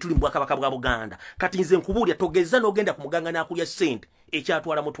ab'empindi kye tuli mu Bwakabaka bwa Buganda. Kati nze nkubuulya togeza n'ogenda ku muganga n'akulya ssente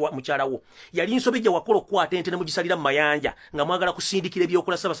ekyatwala mukyala wo. Yali nsobi gye wakola okukwata ente ne mugisalira mu mayanja nga mwagala kusindikira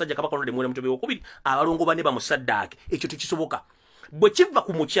ebyokola Ssaabasajja Kabaka Ronald Muwenda Mutebi II abalongo banne bamusaddaake. Ekyo tekisoboka. Bwe kiva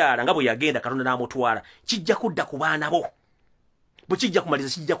ku mukyala nga bwe yagenda Katonda n'amutwala kijja kudda ku baana bo. Bwe kijja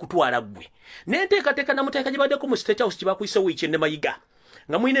kumaliza kijja kutwala ggwe. N'enteekateeka namuteeka gye baddeko mu State House kibakuyise wiiki enne Mayiga.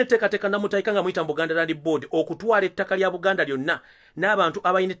 Nga muyina enteekateeka namuteeka nga muyita mu Buganda Land Board okutwala ettaka lya Buganda lyonna n'abantu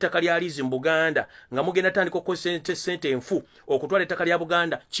abalina ettaka lya liizi mu Buganda nga mugenda tandika okukozesa ssente enfu okutwala ettaka lya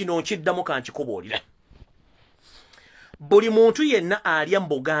Buganda. Kino nkiddamu kankikubuulire. Buli muntu yenna alya mu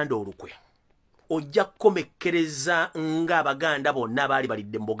Buganda olukwe ojja kukomekkereza ng'Abaganda bonna baali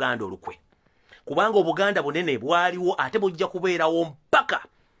balidde mu Buganda olukwe. Kubanga Obuganda bunene bwaliwo ate bujja kubeerawo mpaka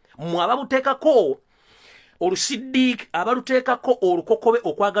mmwe ababuteekako olusiddiiki abaluteekako olukokobe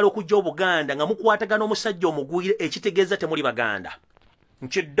okwagala okujja Obuganda nga mukwatagana omusajja omugwire ekitegeeza temuli Baganda.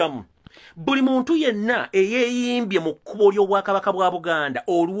 Nkiddamu buli muntu yenna eyeeyimbye mu kkubo ly'Obwakabaka bwa Buganda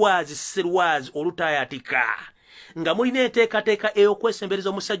olwazi sserwazi olutaayatika nga mulina enteekateeka ey'okwesembereza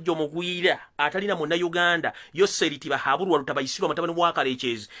omusajja omugwira atalina Munnayuganda Yoseriti Bahabulwa Lutabayisirwa mutabani wa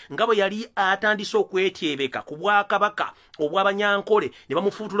Kalekyezi nga bwe yali atandise okwetyebeka ku Bwakabaka obw'Abanyankole ne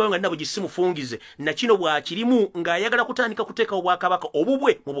bamufuutulayo nga nabo gisimufungize na kino bwakirimu ng'ayagala kutandika kuteeka Obwakabaka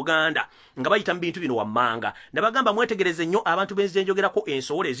obubwe mu Buganda nga bayita mu bintu bino wammanga. Nabagamba mwetegereze nnyo abantu benze njogerako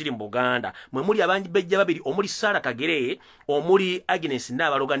ensowole eziri mu Buganda mwe muli abambejja babiri omuli Sara Kagere omuli Agnes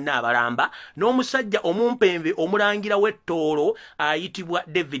Nabaloga Nabalamba n'omusajja omumpembe omulangira w'ettoolo ayitibwa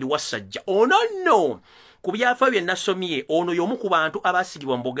David Wasajja. Ono nno ku byafa bye nasomye ono y'omu ku bantu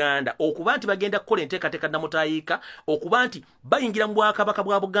abasiribwa mu Buganda okuba nti bagenda kukola enteekateeka namutayiika okuba nti bayingira mu Bwakabaka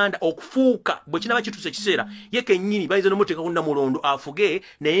bwa Buganda okufuuka bwe kinaba kituuse ekiseera ye kennyini bayinza n'omuteeka ku Namulondo afuge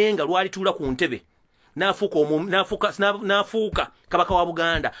naye nga lwalituula ku ntebe n'afuuka kabaka wa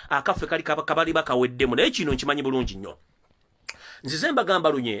Buganda akaffe kali kabali bakaweddemu. Naye kino nkimanyi bulungi nnyo. Nzize mbagamba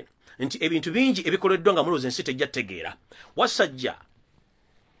lunye nti ebintu bingi ebikoleddwa nga mulowooza ensi tejja tegeera. Wasajja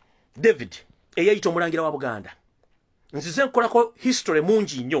David eyayita omulangira wa Buganda nzize nkolako history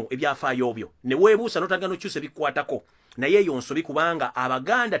mungi nnyo ebyafaayo byo ne weebuusa n'otandika n'okyusa ebikwatako naye eyo nsobi kubanga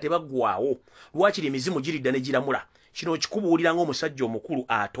Abaganda tebaggwaawo lwakiri emizimu giridda ne giramula. Kino kikubuulira ng'omusajja omukulu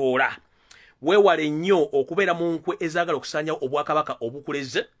atoola. Weewale nnyo okubeera mu nkwe ezaagala okusaanyawo Obwakabaka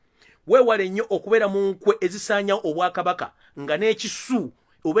obukuleze. Weewale nnyo okubeera mu nkwe ezisaanyawo Obwakabaka nga n'ekisu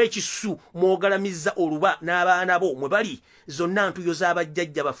oba ekisu mwogalamiza oluba n'abaana bo mwe bali zonna ntuyo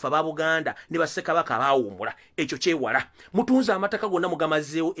z'abajjajja baffe aba Buganda ne bassekabaka abaawummula. Ekyo kyewala. Mutunze amataka gonna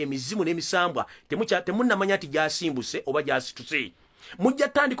mugamazeewo emizimu n'emisambwa temunnamanya nti gyasimbuse oba gyasituse. Mujja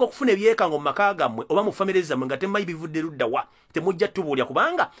tandika okufuna ebyekango mu maka gammwe oba mu famire zammwe nga temumanyi bivudde luddawa. Temujja tubuulya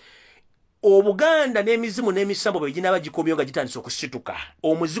kubanga Obuganda n'emizimu n'emisambo bwe ginaaba gikomyo nga gitandise okusituka.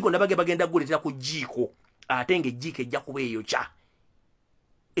 Omuzigo nabage bagenda guleetera ku jjiiko ate ng'ejjiiko ejja kuba eyokya.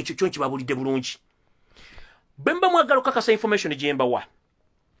 ekyo kyo kibabulidde bulungi bemba mwagalo kakasa information jemba wa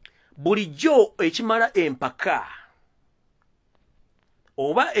bulijjo ekimala empaka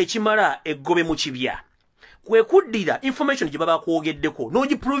oba ekimala eggobe mu kibya kwe kuddira information gye baba kwogeddeko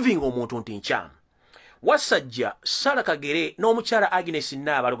n'ogi proving omuntu nti nkyamu wasajja Sara Kagere n'omukyala Agnes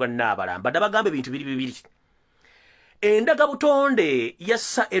Nnabalogwa Nnabalamba dabagambe ebintu bibiri endaga butonde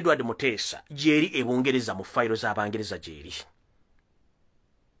yassa Edward Mutesa jeri ebungereza mu file z'abangereza jeri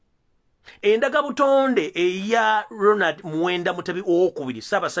endaga butonde eya Ronald Muwenda Mutebi okubiri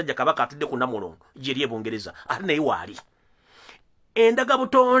Ssaabasajja Kabaka atudde ku Namulondo jeri ebungereza ate naye waali endaga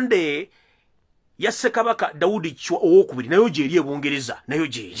butonde yasse Kabaka Daudi Chwa okubiri nayo jeri ebungereza nayo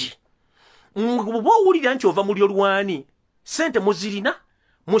jeri Bw'owulira nti ova muli olwani sente muzirina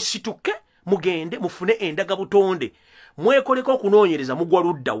musituke mugende mufune endaga butonde mwekoleko okunoonyereza mugwa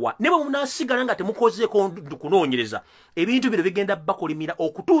ludda wa ne bwe munaasigala nga temukozeeko kunoonyereza ebintu bino bigenda bakolimira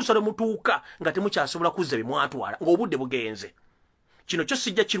okutuusa lwe mutuuka nga temukyasobola kuzza bye mwatwala ng'obudde bugenze kino kyo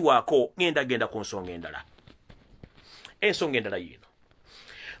sijja kirwako genda ku nsonga endala ensonga endala yino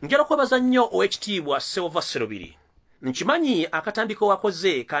njala kwebaza nnyo ow'ekitiibwa Silver Serobiri nkimanyi akatambiko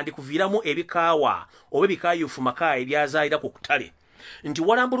wakoze kandi kuviiramu ebikaawa oba ebikaayufu maka ebyazaayira ku kutale nti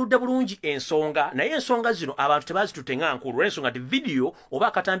walambuludde bulungi ensonga naye ensonga zino abantu tebazitutte nga nkulu olw'ensonga nti video oba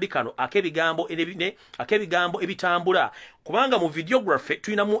akatambikano ak'ebigambo ebitambula kubanga mu videography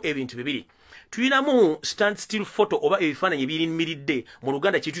tulinamu ebintu bibiri tulinamu stand still photo oba ebifaananyi ebiyimiridde mu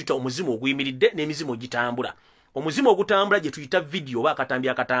Luganda kituyita omuzimu oguyimiridde n'emizimu ogitambula omuzimu ogutambula gye tuyita video oba akatambi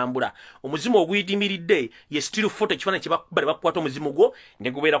akatambula omuzimu oguyimiridde ye still photo ekifaananyi kye bakukwata omuzimu gwo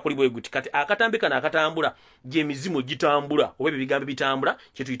ne gubeera kuli bwe guti kati akatambi kano akatambula gye emizimu egitambula oba ebigambo bitambula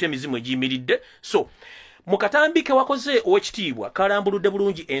kye tuyita emizimu egiyimiridde so mu katambi ke wakoze ow'ekitiibwa kalambuludde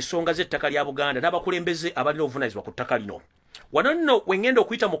bulungi ensonga z'ettaka lya Buganda n'abakulembeze abalina obuvunaanyizibwa ku ttaka lino wano nno we ngenda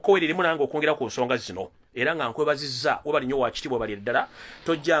okuyita mu kkowe erimu nange okwongera ku nsonga zino era nga nkwebazizza webali nnyo wakitiibwa bali ddala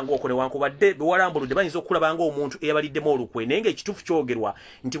tojjanga okwo newankubadde bwe walambuludde bayinza okulabanga omuntu eyabaliddemu olukwe naye ng'ekituufu kyogerwa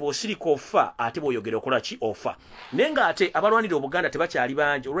nti bw'osirika ofa ate bw'oyogera okola ki ofa naye ng'ate abalwanira Obuganda tebakyali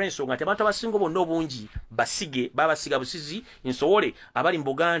bangi olw'ensonga nti abantu abasinga bonna obungi basige babasiga busizi nsowole abali mu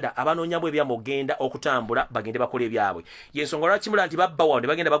Buganda abanoonyamu ebyama ogenda okutambula bagende bakola ebyabwe yensonga lwakimula nti babba wano ne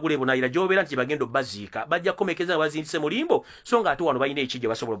bagenda bagula ebunayira gy'obeera nti bagenda obbaziika bajja kukomekeza nga bazindise mulimbo so nga ate wano balina ekijja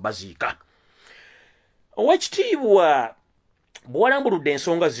basobola obbaziika ow'ekitiibwa bw'alambuludde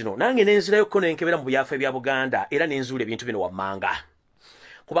ensonga zino nange nenzirayokko nenkebera mu byafa ebya Buganda era nenzuula ebintu bino wammanga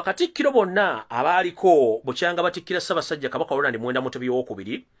ku bakatikkiro bonna abaaliko bukyanga batikkira Ssaabasajja Kabaka Ronald Muwenda Mutebi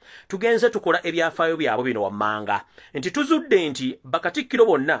owookubiri tugenze tukola ebyafaayo byabwe bino wammanga nti tuzudde nti bakatikkiro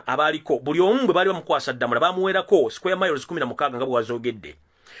bonna abaaliko buli omu bwe baali bamukwasa ddamula bamuweerako square miles 16 nga bwe wazoogedde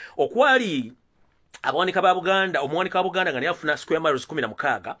okwali abawanika ba Buganda omuwanika wa Buganda nga naye afuna square miles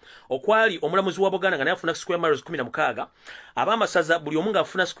 16 okwali omulamuzi wa Buganda nga naye afuna square miles 16 abamasaza buli omu nga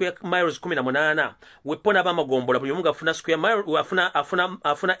afuna square miles 18 wepo n'abamagombola buli omu nga afuna square miles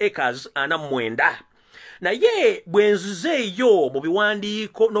afuna acres 49 naye bwenzuze eyo mu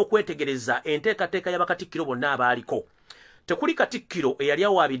biwandiiko n'okwetegereza enteekateeka y'abakatikkiro bonna abaaliko tekuli katikkiro eyali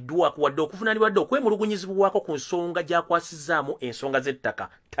awaabiddwa wadde okuvunaanibwadde okwemulugunyizibwako ku nsonga gy'akwasizaamu ensonga z'ettaka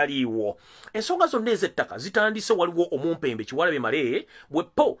taliiwo ensonga zonna ez'ettaka zitandise waliwo omumpembe Kiwalabe Male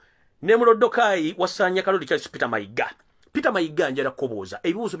bwepo ne Muloddokayi Wassanya Kaloli Charles Peter Mayiga njala kkobuuza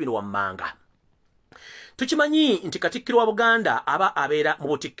ebibuuzo bino wammanga tukimanyi nti katikkiro wa Buganda aba abeera mu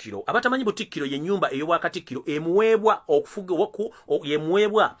butikkiro abatamanyi butikkiro ye nnyumba ey'obwakatikkiro emuweebwa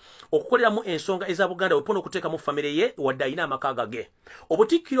yemuweebwa okukoleramu ensonga eza Buganda wepona okuteekamu famire ye wadde ayina amaka ge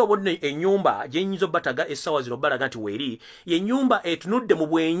obutikkiro bwonna ennyumba gyenyinza obbataga essaawa zino balaga nti weeri ye nnyumba etunudde mu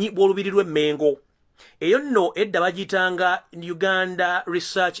bwenyi bw'olubiri lw'Emmengo eyo nno edda bagiyitanga Uganda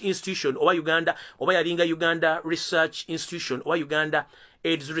Research Institution oba yalinga Uganda Research Institution oba Uganda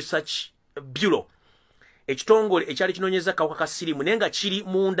AIDS Research Bureau ekitongole ekyali kinoonyeza kawuka ka sirimu naye nga kiri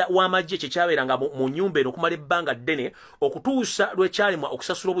munda w'amagye kyekyabeeranga mu nnyumba eno okumala ebbanga ddene okutuusa lwekyalemwa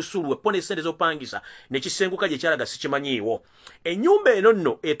okusasula obusuulu wepona essente z'opangisa ne kisenguka gye kyalaga sikimanyiiwo ennyumba eno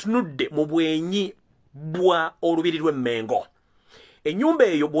nno etunudde mu bwenyi bwa olubiri lw'Emmengo ennyumba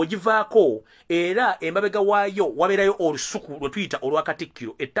eyo bw'ogivaako era emabega waayo wabeerayo olusuku lwe tuyita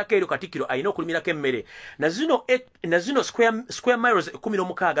olwakatikkiro ettaka eryo katikkiro alina okulimirako emmere na zino square miles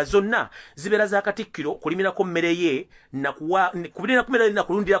 16 zonna zibeera za katikkiro kulimirako mmere ye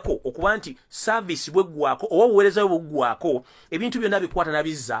nakulundirako okuba nti saavisi bweggwako oba obuweerezayo bweggwako ebintu byonna bikwata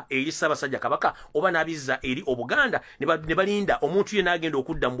n'abizza eri Ssaabasajja Kabaka oba n'abizza eri Obuganda ne balinda omuntu ye n'agenda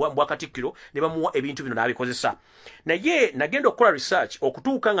okudda mu bwakatikkiro ne bamuwa ebintu bino n'abikozesa naye nagenda okukola research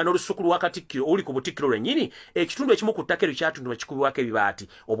okutuuka nga n'olusuku lwa Katikkiro oli ku Butikkiro lwennyini ekitundu ekimu ku ttaka eryo kyatundibwa kikubibwako ebibaati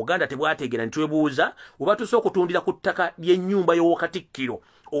Obuganda tebwateegera ne twebuuza we batuuse okutundira ku ttaka ly'ennyumba y'Owakatikkiro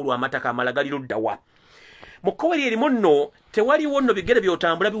olwo amataka amala gali ludda wa mu kkowe lye erimu nno tewaliwo nno bigere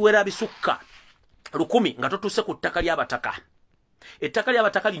by'otambula biwera bisukka 1,000 nga totuuse ku ttaka ly'abataka ettaka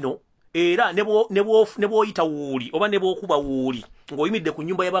ly'abataka lino era ne bw'oyita wuuli oba ne bw'okuba wuuli ng'oyimidde ku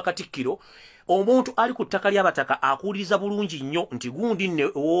nnyumba y'Abakatikkiro omuntu ali ku ttaka ly'abataka akuwuliriza bulungi nnyo nti gundi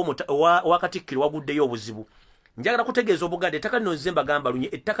nne owa Katikkiro waguddeyo obuzibu njagala kutegeeza Obuganda ettaka lino nze mbagamba lunye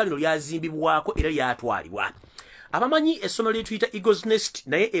ettaka lino lyazimbibwako era lyatwalibwa abamanyi essomero lye tuyita Eagles Nest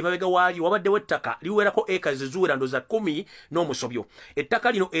naye emabega waalyo wabaddewo ettaka liwerako eka zizuwera ndoza 10 n'omusobyo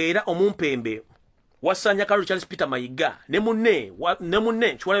ettaka lino era omumpembe wasanya Karoli Charles Peter Mayiga ne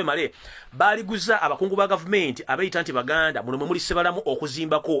munne Kiwalabe Male baliguza abakungu ba government abayita nti Baganda muno muli sebalamu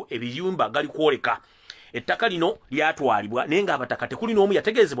okuzimbako ebiyumba gali kwoleka ettaka lino lyatwalibwa naye nga abataka tekuli n'omu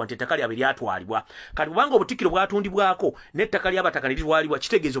yategeezebwa nti ettaka lyabwe lyatwalibwa kati kubanga Obutikkiro bwatundibwako n'ettaka ly'abataka ne litwalibwa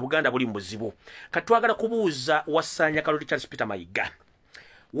kitegeeza Obuganda buli mu buzibu kati twagala kubuuza wasanya Karoli Charles Peter Mayiga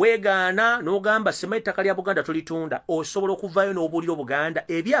weegaana n'ogamba sema ettaka lya Buganda tulitunda osobola okuvaayo n'obuulira Obuganda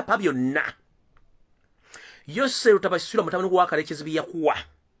ebyapa byonna Yose utabasura mutabani gwa Kalekezi byakuwa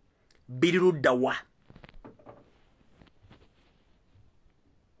biri ludda wa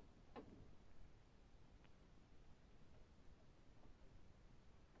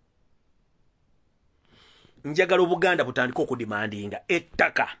njagala Obuganda butandika okudimandinga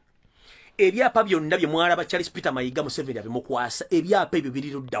ettaka ebyapa byonna bye mwalaba Charles Peter Mayiga Museveni abimukwasa ebyapa ebyo biri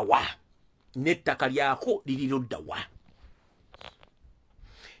ludda wa n'ettaka lyako liri ludda wa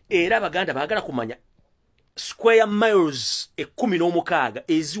era Abaganda baagala kumanya square miles 16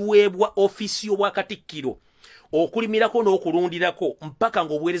 eziweebwa ofisi y'Obwakatikkiro okulimirako n'okulundirako mpaka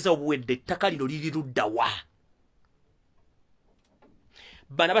ng'obuweereza obuwedde ettaka lino liri ludda wa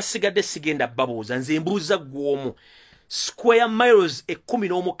bana basigadde sigenda babuuza nze mbuuza gw'omu square miles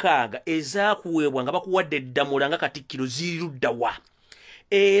 16 ezaakuweebwa nga bakuwadde eddamula nga Katikkiro ziri ludda wa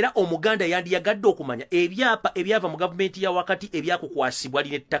era Omuganda yandiyagadde okumanya ebyapa ebyava mu gavumenti ya wakati ebyakukwasibwa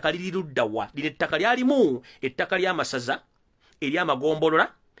lino ettaka liri ludda wa lino ettaka lyalimu ettaka ly'amasaza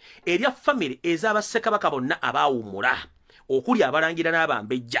ery'amagombolola erya famire ez'abassekabaka bonna abaawummula okuli abalangira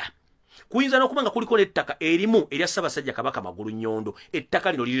n'abambejja kuyinza n'okuba nga kuliko n'ettaka erimu erya Ssaabasajja Kabaka Magulu Nnyondo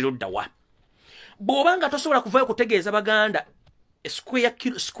ettaka lino liri ludda wa bw'oba nga tosobola kuvaayo kutegeeza Baganda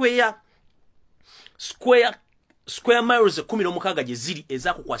square miles 16 gye ziri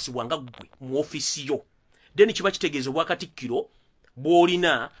ezakukwasibwa nga ggwe mu ofisi yo then kiba kitegeeza Obwakatikkiro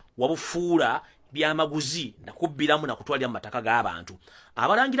bw'olina wabufuula byamaguzi nakubbiramu nakutwalira mu mataka g'abantu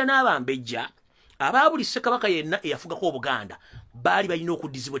abalangira n'abambejja ababuli Ssekabaka yenna eyafugako Obuganda baali balina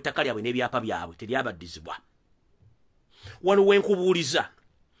okuddizibwa ettaka lyabwe n'ebyapa byabwe teryabaddizibwa wano wenkubuuliza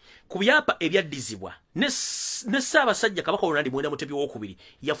ku byapa ebyaddizibwa ne Ssaabasajja Kabaka Ronald Muwenda Mutebi II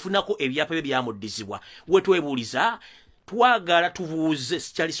yafunako ebyapa bye byamuddizibwa wetwebuuliza twagala tubuuze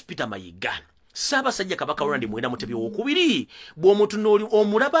Charles Peter Mayiga Ssaabasajja Kabaka Ronald Muwenda Mutebi II bw'omutunuuli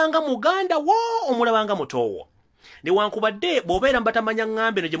omulabanga muganda wo omulabanga mutowo newankubadde bw'obeera mbatamanya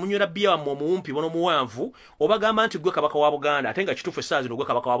ŋŋambe no gye munywera bbiya wammwe omuwumpi bono muwanvu obagamba nti gwe Kabaka wa Buganda ate nga kituufu essaawa zino gwe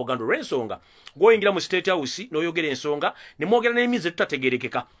Kabaka wa Buganda olw'ensonga gw'oyingira mu State House n'oyogera ensonga ne mwogera n'emyezi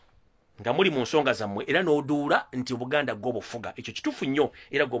etutategeerekeka nga muli mu nsonga zammwe era n'oduula nti Obuganda gw'obufuga ekyo kituufu nnyo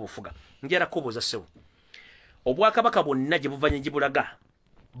era gw'obufuga njala kubuuza ssebo Obwakabaka bwonna gye buva gye bulaga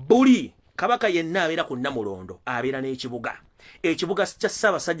buli Kabaka yenna abeera ku Namulondo abeera n'ekibuga ekibuga kya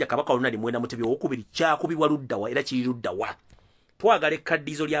Ssaabasajja Kabaka Ronald Muwenda Mutebi II kyakubibwa ludda wa era kiri ludda wa twagala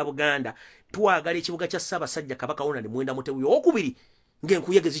ekkaddizo lya Buganda twagala ekibuga kya Ssaabasajja Kabaka Ronald Muwenda Mutebi II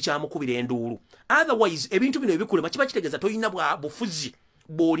ng'enkuyege zikyamukubira enduulu otherwise ebintu bino ebikulema kiba kitegeeza toyina bufuzi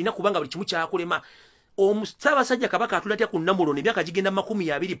bw'olina kubanga buli kimu kyakulema Ssaabasajja Kabaka atulatya ku Namulondo emyaka gigenda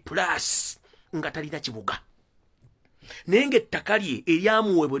 20+ nga talina kibuga naye ng'ettaka lye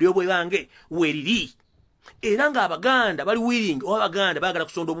eryamuweebwa ery'obwebange weriri era ng'Abaganda bali willing oba Abaganda baagala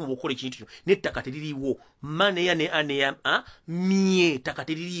kusonda obumu bukola ekintu kino n'ettaka teririiwo maneya ne aneya mye ettaka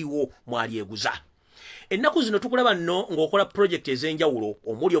teririiwo mwalyeguza ennaku zino tukulaba nno ng'okola project ez'enjawulo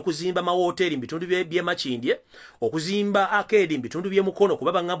omuli okuzimba mawoteeri mu bitundu by'e Makindye okuzimba arcade mu bitundu by'e Mukono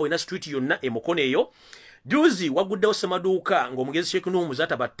kuba baŋŋamba olina street yonna e Mukono eyo juzi waguddewo Ssemaduuka ng'omugezi Sheikh Nuhu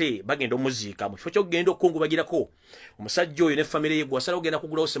Zatabatte bagenda omuziika mu kifo ky'okugenda okukungubagirako omusajja oyo ne famire ye gwasala ogenda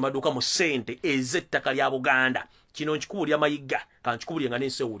kugulawo Ssemaduuka mu ssente ez'ettaka lya Buganda kino nkikubulya Mayiga kankikubulye nga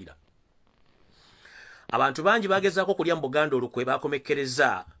n'ensewulira abantu bangi bagezaako okulya mu Buganda olukwe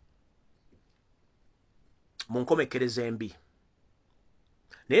bakomekkereza mu nkomekkereza embi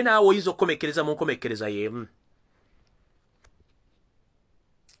naye naawe oyinza okukomekkereza mu nkomekkereza y'emu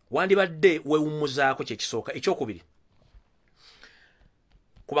wandibadde weewummuzaako kyekisooka. Ekyokubiri,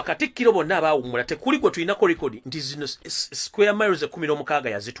 ku bakatikkiro bonna abaawummula tekuli gwe tulinako rekodi nti zino square miles 16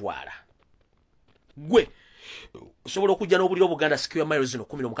 yazitwala. Gwe osobola okujja n'obuliro Buganda square miles zino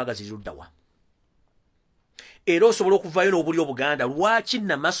 16 ziruddawa. Era osobola okuvaayo n'obuliro Buganda lwaki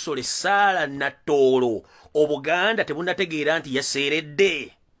Namasole Saala Natoolo Obuganda tebunnategeera nti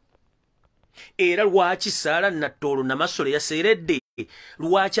yaseeredde. Era lwaki Saala Natoolo Namasole yaseeredde.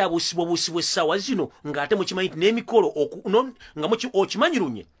 Lwaki abuusibwa essaawa zino ng'ate mukimanyi nti n'emikolo nga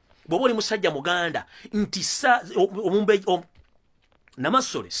okimanyirunye bw'oba oli musajja Muganda nti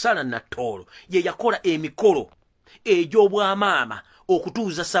Namasole Saala Natoolo ye yakola emikolo egy'obwamaama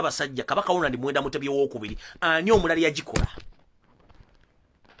okutuuza Ssaabasajja Kabaka Ronald Muwenda Mutebi II. Ani omulala yagikola?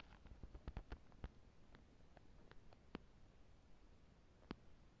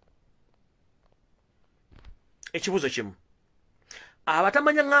 Ekibuuzo kimu.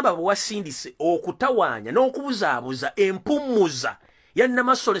 Abatamanya ngamba bwasindise okutawaanya n'okubuzaabuza empummuza ya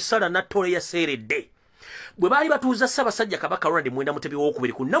Namasole Saala Natoolo yaseeredde. Bwe baali batuuza Ssaabasajja Kabaka Ronald Muwenda Mutebi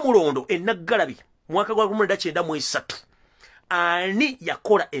II ku Namulondo e Naggalabi mwaka gwa 1993, ani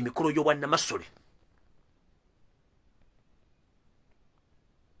yakola emikolo gy'obwa Namasole?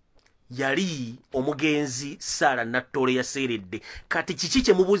 Yali omugenzi Saala Natoolo yaseeredde. Kati kiki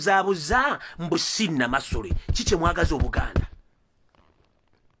kye mubuzaabuza mbusi Namasole? Kiki kye mwagaza Obuganda?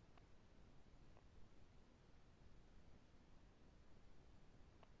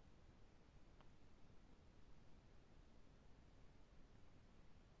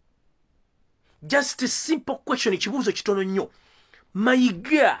 Just a simple question, kibuuzo kitono nnyo.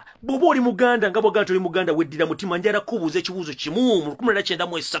 Mayiga, bw'oba oli Muganda nga bw'ogamba oli Muganda weddira mutima, njala kubuuza ekibuuzo kimu mu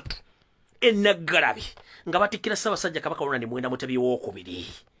 1993 e Naggalabi nga batikkira Ssaabasajja Kabaka Ronald Muwenda Mutebi II.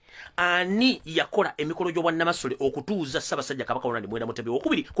 Ani yakola emikolo gy'obwa Namasole okutuuza Ssaabasajja Kabaka Ronald Muwenda Mutebi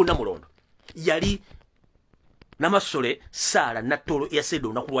II ku Namulondo? Yali Namasole Saala Natoolo yasedde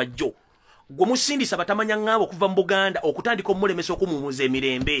olunaku lwa jjo. Gwe musindisa batamanya ngabo okuva mu Buganda okutandika omulemesa okumumuza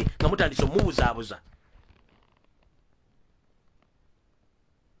emirembe nga mutandisa omubuzaabuza.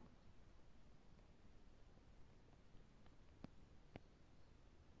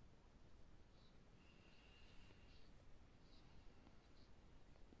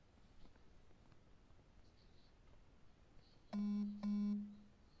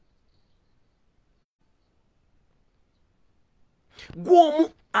 Gwomu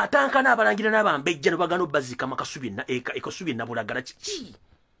atankana abalangira n'abambejja ne bagano bazika makasubi na ekasubi na bulagala kiki.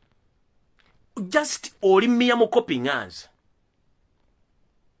 Just olimia mu copying hands.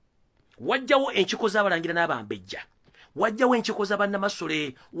 Wajjawo enchiko z'abalangira n'abambejja. Wajjawo enchiko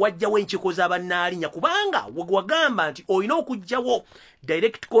z'Abannamasole, wajjawo enchiko z'Abannaalinya kubanga wagamba nti olina okujjawo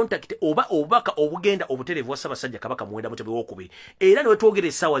direct contact oba obubaka obugenda obuterevu wa Ssaabasajja Kabaka Muwenda Mutebi II. Era ne twogera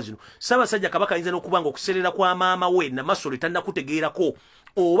essaawa zino Ssaabasajja Kabaka ayinza n'okubanga okuserera kwa maama we Namasole tannakutegeerako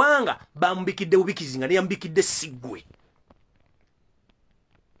obanga bambikidde bubikizi nga neyambikidde siggwe.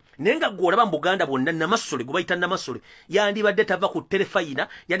 Nenga gwolaba mu Buganda bonna Namasole gwe bayita Namasole yandibadde tava ku telefayina,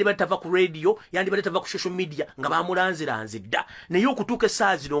 yandibadde tava ku radio, yandibadde tava ku social media nga bamulanziranze dda. Naye okutuuka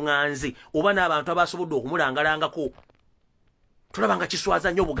essaawa zino nganze oba n'abantu abasobodde okumulangalangako tulaba nga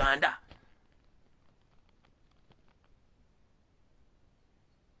kiswaza nnyo Buganda.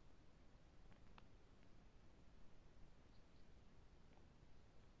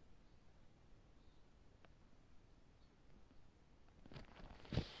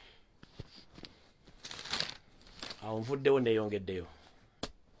 Awo nvuddewo neeyongeddeyo.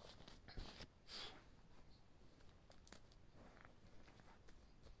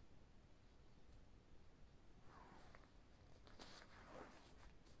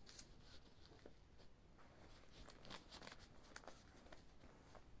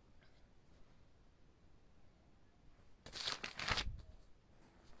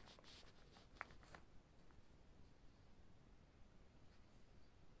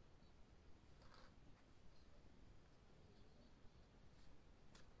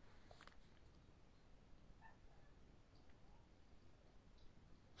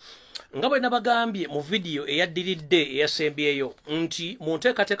 Nga bwe nabagambye mu video eyaddiridde eyasembyeyo nti mu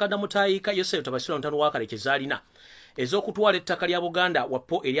nteekateeka Namutayiika Yosefu Tabasira Ntano Wakaleke zaalina ez'okutwala ettaka lya Buganda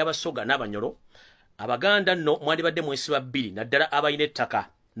wapo ery'Abasoga n'Abanyoro, Abaganda nno mwandibadde mwesiba bbiri naddala abalina ettaka.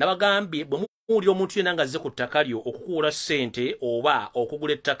 Nabagambye bwe muwulira omuntu yenna ng'azze ku ttaka lyo okukuula ssente oba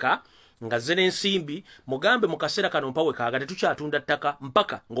okugula ettaka ng'azze n'ensimbi, mugambe mu kaseera kano mpawe kaaga tetukyatunda ttaka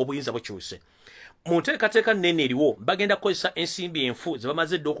mpaka ng'obuyinza bukyuse. Mu nteekateeka nnene eriwo bagenda kukozesa ensimbi enfu ze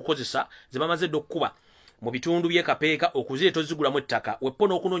bamaze dde okukozesa, ze bamaze dde okukuba mu bitundu bye kapeeka okuzire tozigulamu ettaka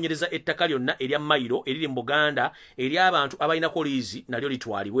weppona okunoonyereza ettaka lyonna erya mayiro eriri mu Buganda eri abantu abalinako liizi nalyo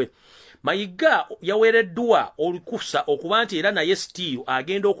litwalibwe. Mayiga yaweereddwa olukusa okuba nti era naye stiiru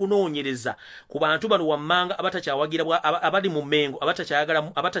agenda okunoonyereza ku bantu bano wammanga abatakyawagira abali mu Mmengo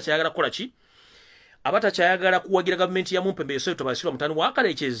abatakyayagala kukola ki abatakyayagala kuwagira gavumenti ya Mumpembe Yosef Tobasirwa mutani wa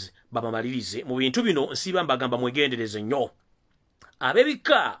Kalekezi babamalirize mu bintu bino nsiba mbagamba mwegendereze nnyo.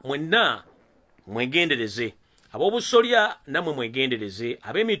 Abebika mwenna mwegendereze, ab'obusolya namwe mwegendereze,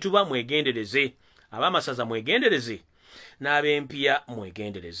 ab'emituba mwegendereze, ab'amasaza mwegendereze, n'ab'empya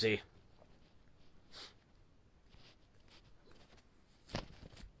mwegendereze.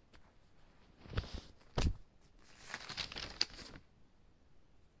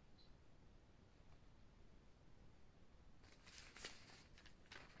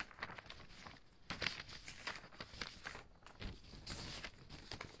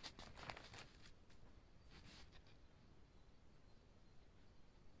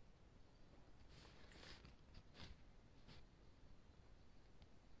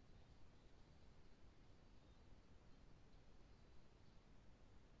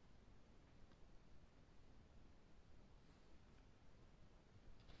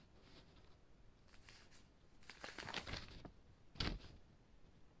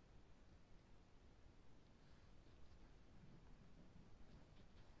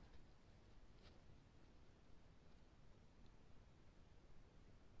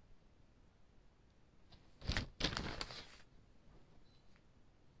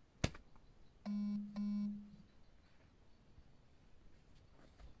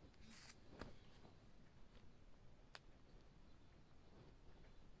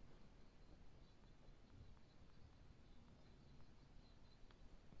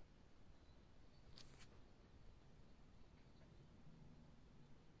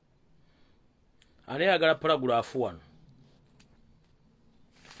 Ani agala paragraph wano?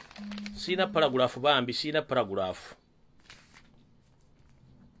 Sina paragraph bambi, sina paragraph.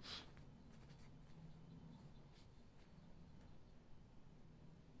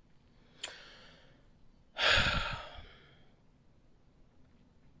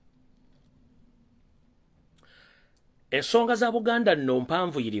 Ensonga za Buganda nno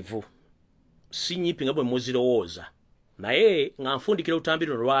mpanvuyirivu. Si nnyipi nga bwe muzirowooza. Naye nga nfundikira utambi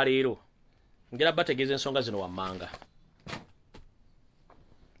luno lwaleero. Ngera bategeeza ensonga zino wammanga.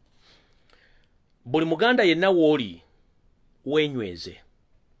 Buli Muganda yenna wooli weenyweze.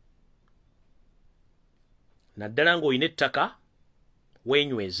 Naddala ng'olina ettaka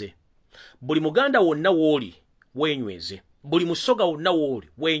weenyweze. Buli Muganda wonna wooli weenyweze. Buli Musoga wonna wooli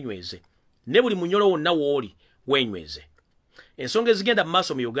weenyweze. Ne buli Munyolo wonna wooli weenyweze. Ensonga ezigenda mu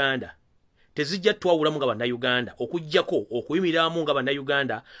maaso mu Uganda tezijja twawulamu nga bannayuganda okujjako okuyimiriramu nga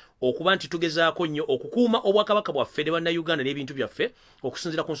bannayuganda okuba nti tugezaako nnyo okukuuma obwakabaka bwaffe ne bannayuganda n'ebintu byaffe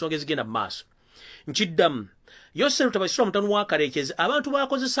okusinziira ku nsonga ezigenda mu maaso. Nkiddamu Yosef Tobasirwa mutanu wa Kalekezi abantu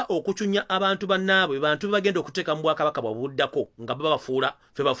bakozesa okucunya abantu bannaabwe bantu be bagenda okuteeka mu bwakabaka bwabwe buddako nga babafuula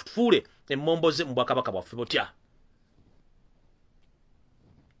ffe bafuule emmomboze mu bwakabaka bwaffe butya.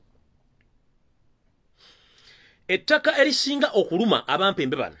 Ettaka erisinga okuluma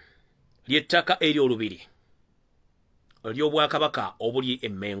abampembe bano ly'ettaka ery'olubiri ery'obwakabaka obuli e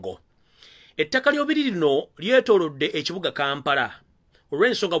Mmengo. Ettaka ly'olubiri lino lyetoolodde ekibuga Kampala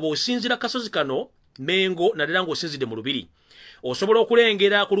olw'ensonga bw'osinzira kasozi kano Mmengo naddala ng'osinzidde mu lubiri osobola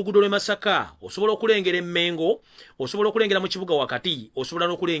okulengera ku luguudo lw'e Masaka, osobola okulengera e Mmengo, osobola okulengera mu kibuga wakati, osobola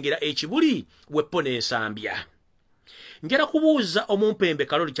n'okulengera ekibuli Weppo n'Ensambya. Njala kubuuza Omumpembe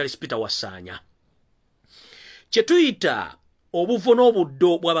Kaloli Charles Peter Wasanya kye tuyita obuvo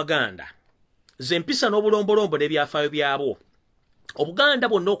n'obuddo bw'Abaganda, z'empisa n'obulombolombo n'ebyafaayo byabwo.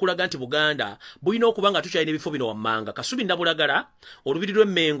 Obuganda bwonna okulaga nti Buganda bulina okuba nga tukyalina ebifo bino wammanga Kasubi Nabulagala, olubiri lw'e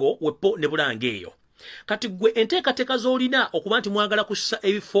Mmengo, Weppo ne Bulange eyo. Kati gwe enteekateeka z'olina okuba nti mwagala kussa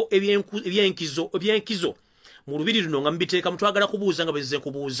ebifo ebyenkizo mu lubiri luno nga mubiteeka mutwagala kubuuza nga bwezze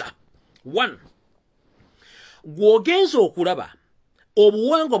kubuuza. 1. Gw'ogenza okulaba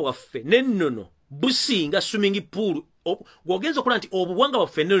obuwangwa bwaffe n'ennono businga swimming pool gw'ogenza okulaba nti obuwangwa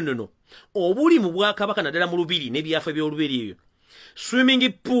bwaffe n'ennono obuli mu Bwakabaka naddala mu lubiri n'ebyafa by'olubiri ebyo,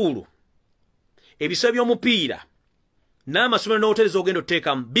 swimming pool, ebisa by'omupiira n'amasomero n'hoteri z'ogenda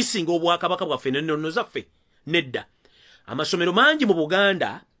oteekamu bisinga Obwakabaka bwaffe n'ennono zaffe. Nedda, amasomero mangi mu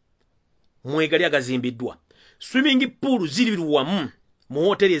Buganda mwegali agazimbiddwa, swimming pool ziri wamu mu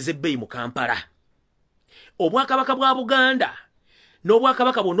hoteri ez'ebbeeyi mu Kampala. Obwakabaka bwa Buganda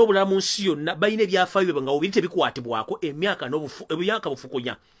n'Obwakabaka bwonna obulala mu nsi yonna balina ebyafaayo nga obiri tebikwatibwako emyaka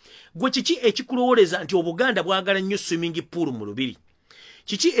bufukunya. Gwe kiki ekikulowooleza nti Obuganda bwagala nnyo swimming pool mu lubiri?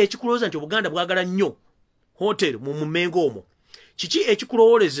 Kiki ekikulowooza nti Obuganda bwagala nnyo hotel mu Mmengo omwo kiki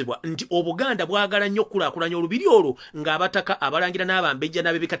ekikulowolezebwa nti Obuganda bwagala nnyo kulaakulanya olubiri olwo ng'abataka abalangira n'abambejja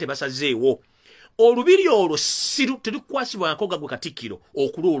n'abebika tebasazeewo olubiri olwo terukwasibwa nkoga gwe Katikkiro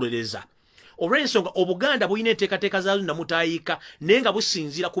okulowoleza olw'ensonga Obuganda bulina enteekateeka zaazo namutayiika naye nga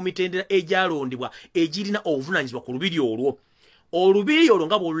businziira ku mitendera egyalondebwa egirina obuvunaanyizibwa ku lubiri olwo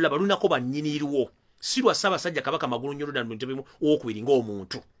nga bw'olulaba lunako bannyiniirwo si lwa Ssaabasajja Kabaka Magulu nnyo Ronald Mutebi owokubiri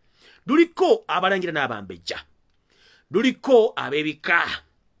ng'omuntu luliko abalangira n'abambejja luliko abebika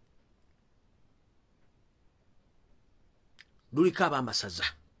luliko ab'amasaza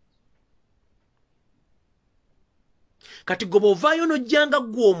kati goba ovaayo n'ojjanga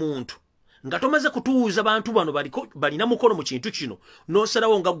ggwe omuntu nga tomaze kutuuza bantu bano balina mukono mu kintu kino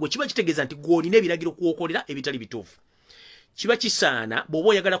n'osalawo nga ggwe kiba kitegeeza nti gw'olina ebiragiro kwokolera ebitali bituufu kiba kisaana bw'oba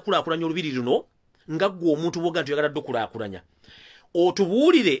oyagala kulaakulanya olubiri luno nga ggwe omuntu bwoga nti oyagala dde okulaakulanya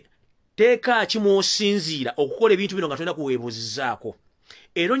otubuulire teeka ki mw'osinziira okukola ebintu bino nga tolina kuweebuuzizzaako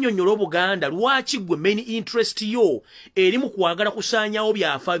era onnyonnyola Obuganda lwaki ggwe main interest yo eri mu kwagala kusaanyaawo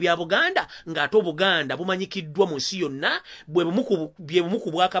byafa bya Buganda ng'ate Obuganda bumanyikiddwa mu nsi yonna bwe bumu ku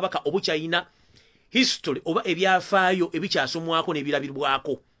Bwakabaka obukyayina history oba ebyafaayo ebikyasomwako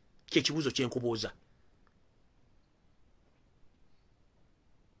n'ebirabirwako kyekibuuzo kye nkubuuza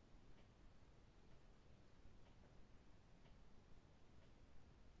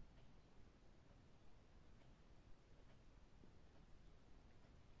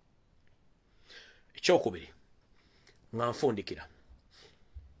Kyokubiri nga nfundikira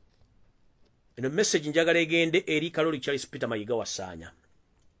eno message njagala egende eri Kaloli Charles Peter Mayiga Wasaanya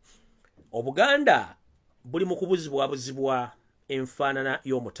Obuganda buli mu kubuzibwabuzibwa enfaanana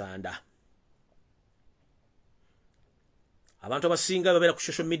y'omutanda abantu abasinga babeera ku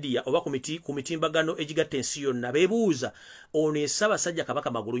social media oba ku mitimbagano egigatta ensi yonna beebuuza ono ye Ssaabasajja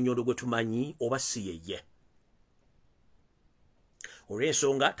Kabaka Magulu Nnyondo gwe tumanyi oba si yeye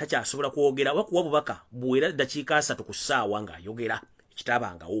olw'ensonga takyasobola kwogera oba kuwa bubaka buwera ddakiika 3 ku ssaawa ng'ayogera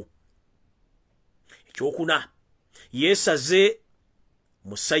ekitaabangawo ekyokuna yeesaze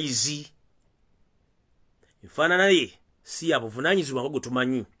mu sayizi enfaanana ye si ya buvunaanyizibwa nga gwe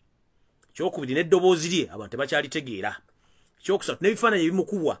tumanyi ekyokubiri n'eddoboozi lye abantu tebakyalitegeera ekyokusatu n'ebifaananyi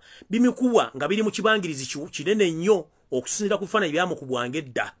bimukubwa nga biri mu kibangirizi kinene nnyo okusinziira ku bifaananyi byamukubwanga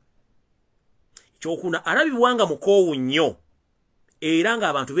edda ekyokuna alabibwanga mukoowu nnyo era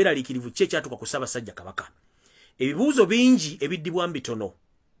ng'abantu beeraliikirivu ki ekyatuuka ku Ssaabasajja Kabaka ebibuuzo bingi ebiddibwamu bitono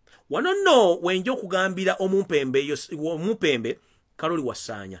wano nno wenja okugambira omumpembe Kaloli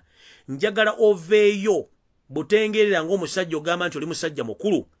Wasaanya njagala oveeyo butengerera ng'omusajja ogamba nti oli musajja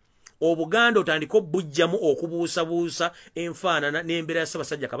mukulu Obuganda otandika obujjamu okubuusabuusa enfaanana n'embeera ya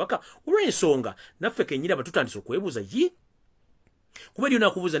Ssaabasajja Kabaka olw'ensonga naffe kennyini batutandise okwebuuza kuba eriyo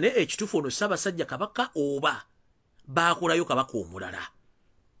nakubuuza naye ekituufu ono Ssaabasajja Kabaka oba baakolayo Kabaka omulala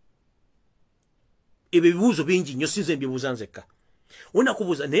ebyo ebibuuzo bingi nnyo sinze mbibuuza nzekka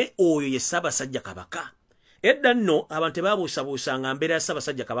onakubuuza naye oyo ye Ssaabasajja Kabaka edda nno abantu tebaabuusabuusanga mbeera ya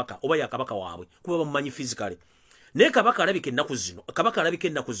Ssaabasajja Kabaka oba ya Kabaka waabwe kuba bamumanyi fizikale naye Kabaka alabika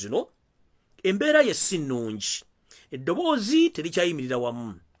ennaku zino embeera ye si nnungi eddoboozi terikyayimirira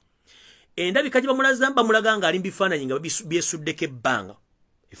wamu endabika gye bamulaga ng'ali mu bifaananyi nga byesuddeko ebbanga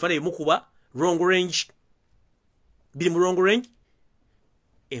ebifaananyi bimukuba long range biri mu long range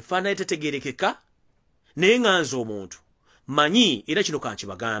enfaanana tetegeerekeka naye nganze omuntu manyi era kino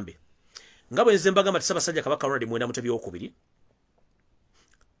kankibagambe nga bwe nze mbagamba ti Ssaabasajja Kabaka Ronald Muwenda Mutebi II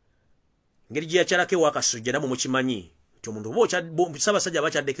ngeri gye yakyalako ewakasujja namwe mukimanyi nti omuntu Ssaabasajja aba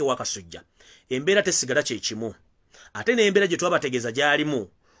akyaddeko ewakasujja embeera tesigala kye kimu ate n'embeera gye twabategeeza gy'alimu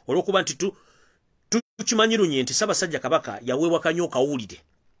olw'okuba nti tukimanyi lunye nti Ssaabasajja Kabaka yaweebwa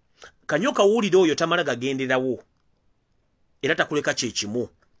kanyokawulire oyo tamala gagenderawo era takuleka kye kimu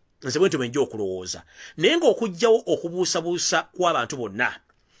nze bwe nti njja okulowooza naye ng'okugjawo okubuusabuusa kw'abantu bonna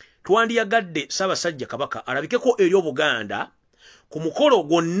twandiyagadde Ssaabasajja Kabaka alabikeko eri Obuganda ku mukolo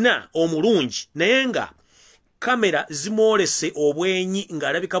gwonna omulungi naye nga kamera zimwolese obwenyi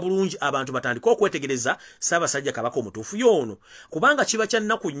ng'alabika bulungi abantu batandika okwetegereza Ssaabasajja Kabaka omutuufu y'ono kubanga kiba kya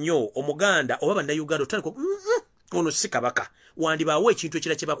nnaku nnyo Omuganda oba Bannayuganda otandika ono si Kabaka wandibaawo ekintu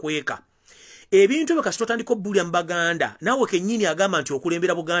ekira kye bakweka ebintu bye kasita otandika obbulya mu Baganda naawe kennyini agamba nti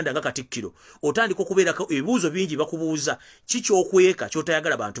okulembera Buganda nga Katikkiro otandika okubeerako ebibuuzo bingi bakubuuza kikyokweka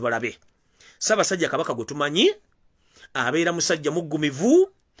kyotayagala bantu balabe Ssaabasajja Kabaka gwe tumanyi abeera musajja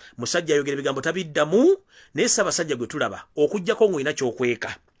muggumivu musajja ayogera ebigambo tabiddamu naye Ssaabasajja gwe tulaba okuggyako ng'olina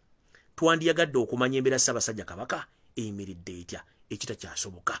kyokweka twandiyagadde okumanya embeera Ssaabasajja Kabaka eyimiridde etya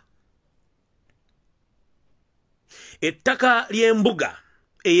ekitakyasoboka ettaka ly'embuga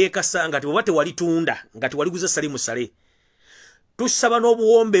eyekasanga ati bwate walitunda ngati waliguza salimu sale tusaba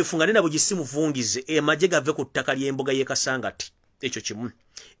n'obuwombeefu nga nena bugisimu vungize amagye gave ku ttaka ly'embuga y'ekasanga ati ekyo kimu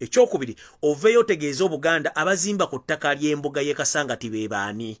ekyokubiri oveeyo tegeeza obuganda abazimba ku ttaka ly'embuga y'ekasanga ati be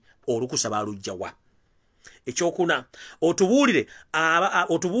baani olukusa baalugjawa ekyokuna otubuulire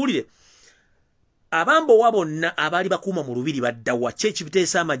abambowa bonna abaali bakuuma mu lubiri baddawa ki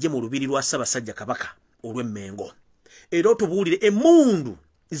ekibiteesa amagye mu lubiri lwa Ssaabasajja Kabaka olw'Emmengo era otubuulire emmundu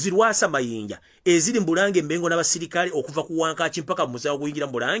zirwasa mayinja eziri mu Bulange Emmengo n'abasirikale okuva ku Wankaaki mpaka mu musawo guyingira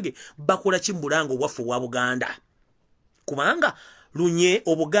mu Bulange bakola ki mu Bulange obwaffe obwa Buganda kubanga lunye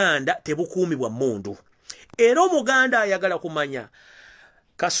obuganda tebukuumibwa mundu era omuganda ayagala kumanya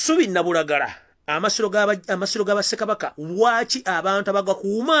Kasubi Nabulagala amasiro g'Abassekabaka lwaki abantu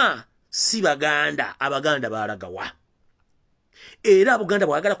abagakuuma si baganda abaganda balagawa era abuganda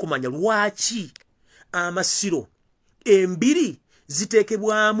bwagala kumanya lwaki amasiro embiri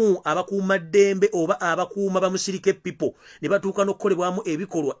zitekebwamu abakuuma ddembe oba abakuuma bamusirike people ne batuuka n'okukolebwamu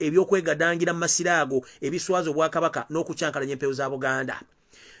ebikolwa ebyokwegadangira mu masiraago ebiswazo obwakabaka n'okukyankalanya empewo za Buganda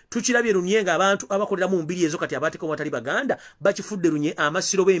tukirabye lunye nga abantu abakolera mu mbiri ezo kati abaateko batali baganda bakifudde lunye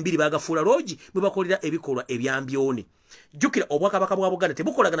amasiro b'embiri bagafuula loogi bwe bakolera ebikolwa ebyambyoni jjukira obwakabaka bwa Buganda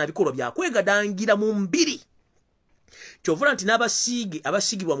tebukolagana bikolwa byakwegadangira mu mbiri kyovula nti n'abasiige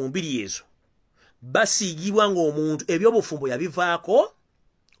abasigibwa mu mbiri ezo basiigibwa ng'omuntu ebyobufumbo yabivaako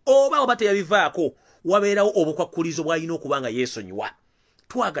oba teyabivaako wabeerawo obukwakkulizo bw'alina okuba nga yeesonyiwa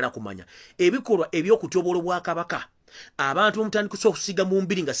twagala kumanya ebikolwa eby'okutyobola obwakabaka abantu bamutandikuse okusiiga mu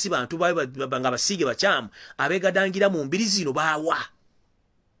mbiri nga si bantu nga basiige bakyamu abeegadangira mu mbiri zino baawa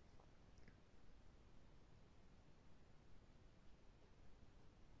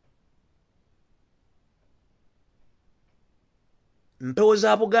mpewo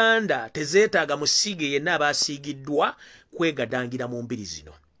za Buganda tezeetaaga musiige yenna abaasiigiddwa kwegadangira mu mbiri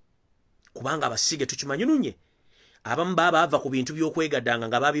zino kubanga abasiige tukimanyi lunye abamu baba bava ku bintu by'okwegadanga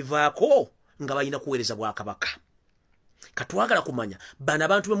nga babivaako nga balina kuweereza Bwakabaka katwagala kumanya bana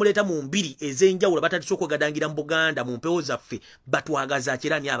abantu bemuleeta mu mbiri ez'enjawulo batandise okwegadangira mu Buganda mu mpewo zaffe batwagaza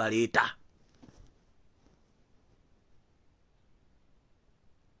kirani abaleeta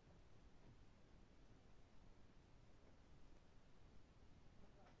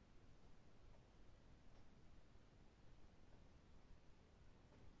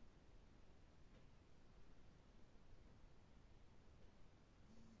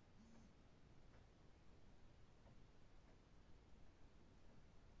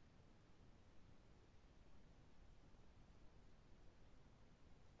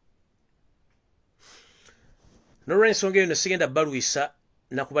N'olw'ensonga eyo sigenda baluisa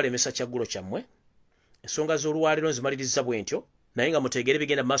nakubalemesa kyaggulo kyammwe ensonga z'olwaleero nzimaliriza bwe ntyo naye nga muteegere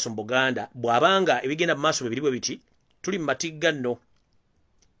ebigenda mu maaso mu Buganda bw'abanga ebigenda mu maaso bwe biti tuli mu matigga nno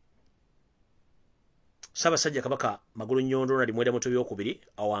Ssaabasajja Kabaka Magulu Nnyondo nali mwenda muto byokubiri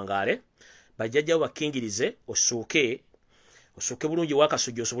awangaale bajjajjawo bakkingirize osuuke bulungi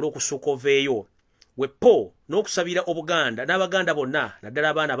wakasujja osobole okusuuka oveeyo wepo n'okusabira obuganda n'abaganda bonna naddala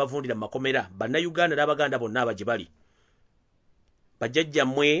abaana abavundira mu makomera bannayuganda n'abaganda bonna abagye bali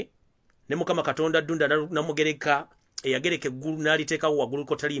bajjajjammwe ne Mukama Katonda Ddunda namugereka eyagereka eggulu n'aliteekawo waggulu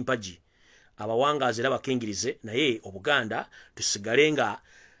ko tali mpagi abawangaazi era bakingirize naye obuganda tusigale nga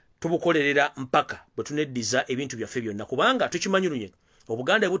tubukolerera mpaka bwe tuneddiza ebintu byaffe byonna kubanga tukimanyi lunye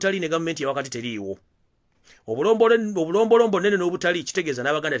obuganda butali ne gavumenti yawakati teriiwo obulombolombo nene n'obutali kitegeeza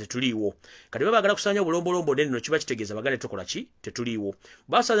n'abaganda tetuliiwo kati babagala kusanya obulombolombo nene no kiba kitegeeza abaganda tukola ki tetuliiwo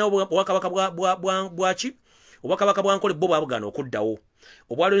basanya obwakabaka bwaki obwakabaka bwankole bo babugaana okuddawo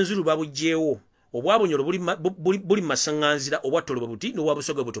obwalwenziru babugjeewo obwabonyolo buli masaŋŋanzira obwattolo buti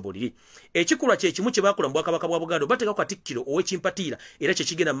n'obwabusoga butobuliri ekikulwa kye kimu kye baakola mu bwakabaka bwa Buganda bateeka ku Katikkiro ow'ekimpatiira era kye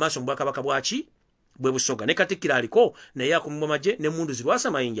kigenda mu maaso mu bwakabaka bwaki bwe busoga ne Katikkiro aliko naye akumibwa magye n'emmundu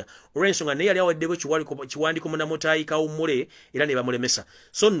zirwasa mayinja olw'ensonga naye yali awaddeko kiwandiiko munamutaayi Kawummule era ne bamulemesa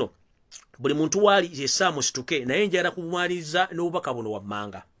so nno buli muntu waali yesaamusituke naye njagala kumwaliriza n'obubaka buno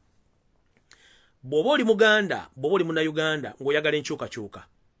wammanga bw'oba oli Muganda bw'oba oli Munnayuganda ng'oyagala enkyukakyuka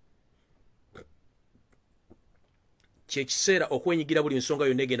kyekiseera okwenyigira buli nsonga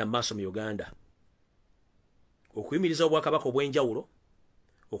yonna egenda mu maaso mu Uganda okuyimiriza obwakabaka obw'enjawulo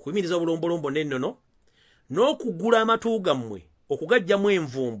okuyimiriza obulombolombo n'ennono n'okugula amatu gammwe okugajjamu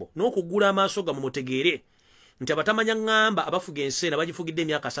envumbo n'okugula amaaso gammwe mutegeere nti abatamanya ŋŋamba abafuga ensi eno bagifugidde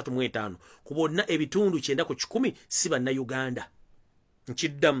emyaka 35 ku bonna ebitundu 9 ku 10 si Bannayuganda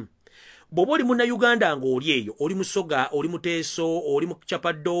nkiddamu bw'oba oli Munnayuganda ng'oli eyo oli Musoga oli Muteeso oli mu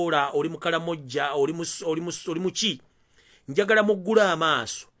Kyapaddoola oli mu Kalamojja oli mu ki njagala muggula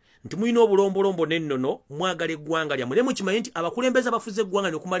amaaso nti mulina obulombolombo n'ennono mwagala eggwanga lyammwe ne mukimanyi nti abakulembeze abafuze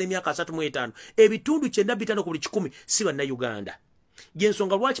eggwanga okumala emyaka 35 ebitundu 95 ku buli 100 si bannayuganda.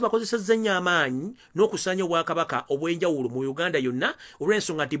 Gyensonga lwaki bakozesezza nnyo amaanyi n'okusaanya obwakabaka obw'enjawulo mu Uganda yonna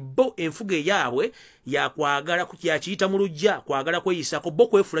olw'ensonga nti bo enfuga eyaabwe yakwagala yakiyita mu lujja kwagala kweyisako bo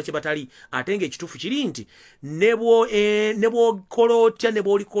kwefula kye batali ate ng'ekituufu kiri nti ne bw'okolootya ne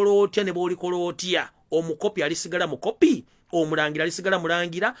bw'olikolootya omukopi alisigala mukopi, omulangira alisigala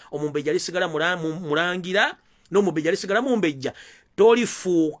mulangira, omumbejja alisigala mulangira, n'omumbejja alisigala mumbejja.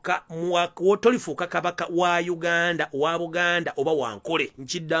 Tolifuuka kabaka wa Uganda, wa Buganda oba wankole.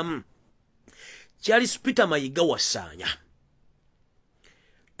 Nkiddamu Charles Peter Mayiga wasaanya.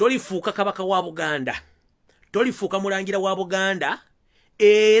 Tolifuuka kabaka wa Buganda, tolifuuka mulangira wa Buganda,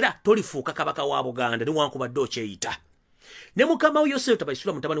 era tolifuuka kabaka wa Buganda newankubadde okyeyita. Ne mukama Yosef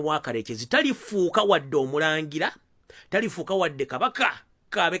Tabaisula mutabani wa Karekezi talifuuka wadde omulangira, talifuuka wadde kabaka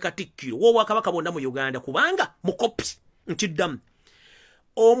kabe katikkiro wowa kabaka bonna mu Uganda kubanga mukopi. Nkiddamu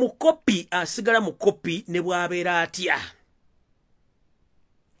omukopi asigala mukopi ne bwabeera atya,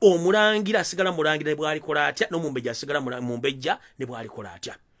 omulangira asigala mulangira ne bwalikola atya, n'omumbejja asigala mumbejja ne bwalikola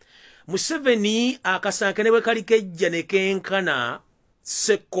atya. Museveni akasanke ne bwe kalikejja ne kenkana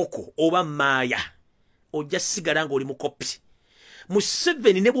Sekoko oba Maaya ojja sigala ng'oli mukopi.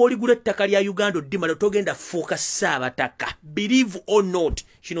 Museveni ne bw'oligula ettaka lya Uganda oddimala togenda fuuka Ssaabataka, believe or not.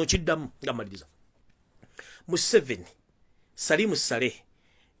 Kino kiddamu nga maliriza. Museveni, Salimu Saleh,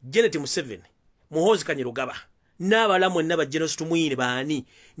 Janet Museveni, Muhoozi Kanyerugaba n'abalamu mwenna bajjenosi mwine baani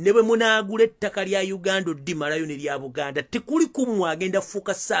ne bwe munaagula ettaka lya Uganda oddimalayo ne lya Buganda tekuli kumu agenda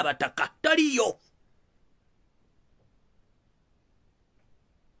fuuka Ssaabataka, taliyo.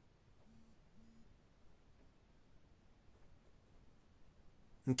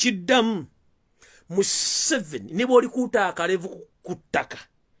 Nkiddamu Museveni ne bw'olikuuta akalevu ku ttaka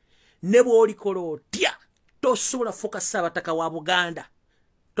ne bw'olikola otya tosobola fuuka Ssaabataka wa Buganda,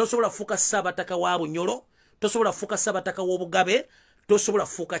 tosobola fuuka Ssaabataka wa Bunyoro, tosobola fuuka Ssaabataka w'Obugabe, tosobola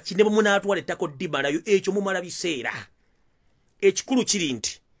fuuka kine bwe munaatwala ettaka oddimalayo ekyo mumala biseera. Ekikulu kiri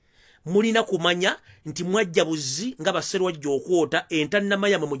nti mulina kumanya nti mwajja buzzi nga baserwajja okwota entannama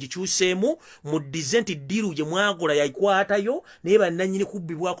yammwe mugikyuseemu muddize nti ddiru gye mwagola yakwatayo naye bannannyini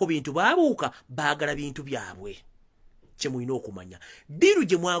kubbibwako bintu baabuuka baagala bintu byabwe. Kye mulina okumanya ddiru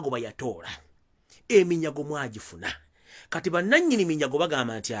gye mwagoba yatoola, eminyago mwagifuna. Kati bannannyini minyago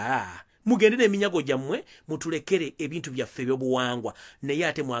bagamba nti mugende n'eminyago gyammwe mutulekere ebintu byaffe ebyobuwangwa, naye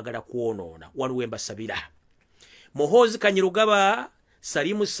ate mwagala kwonoona. Waliwo embasabira. Muhoozi Kanyerugaba,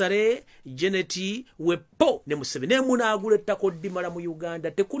 Salimu Saleh, Janet Wepo ne Museveni ne munaagula ettaka oddimala mu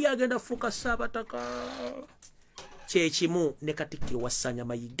Uganda tekuli agenda fuuka Ssaabataka. Kyekimu ne Katikkiro Wassaanya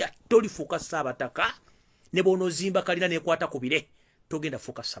Mayiga tolifuuka Ssaabataka ne bw'onoozimba kalina neekwata ku bire togenda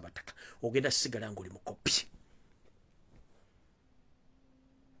fuuka Ssaabataka, ogenda sigala ng'oli mukopi.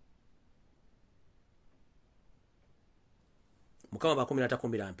 Mukama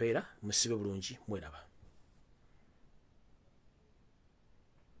 13 mpeera musibe bulungi mweraba.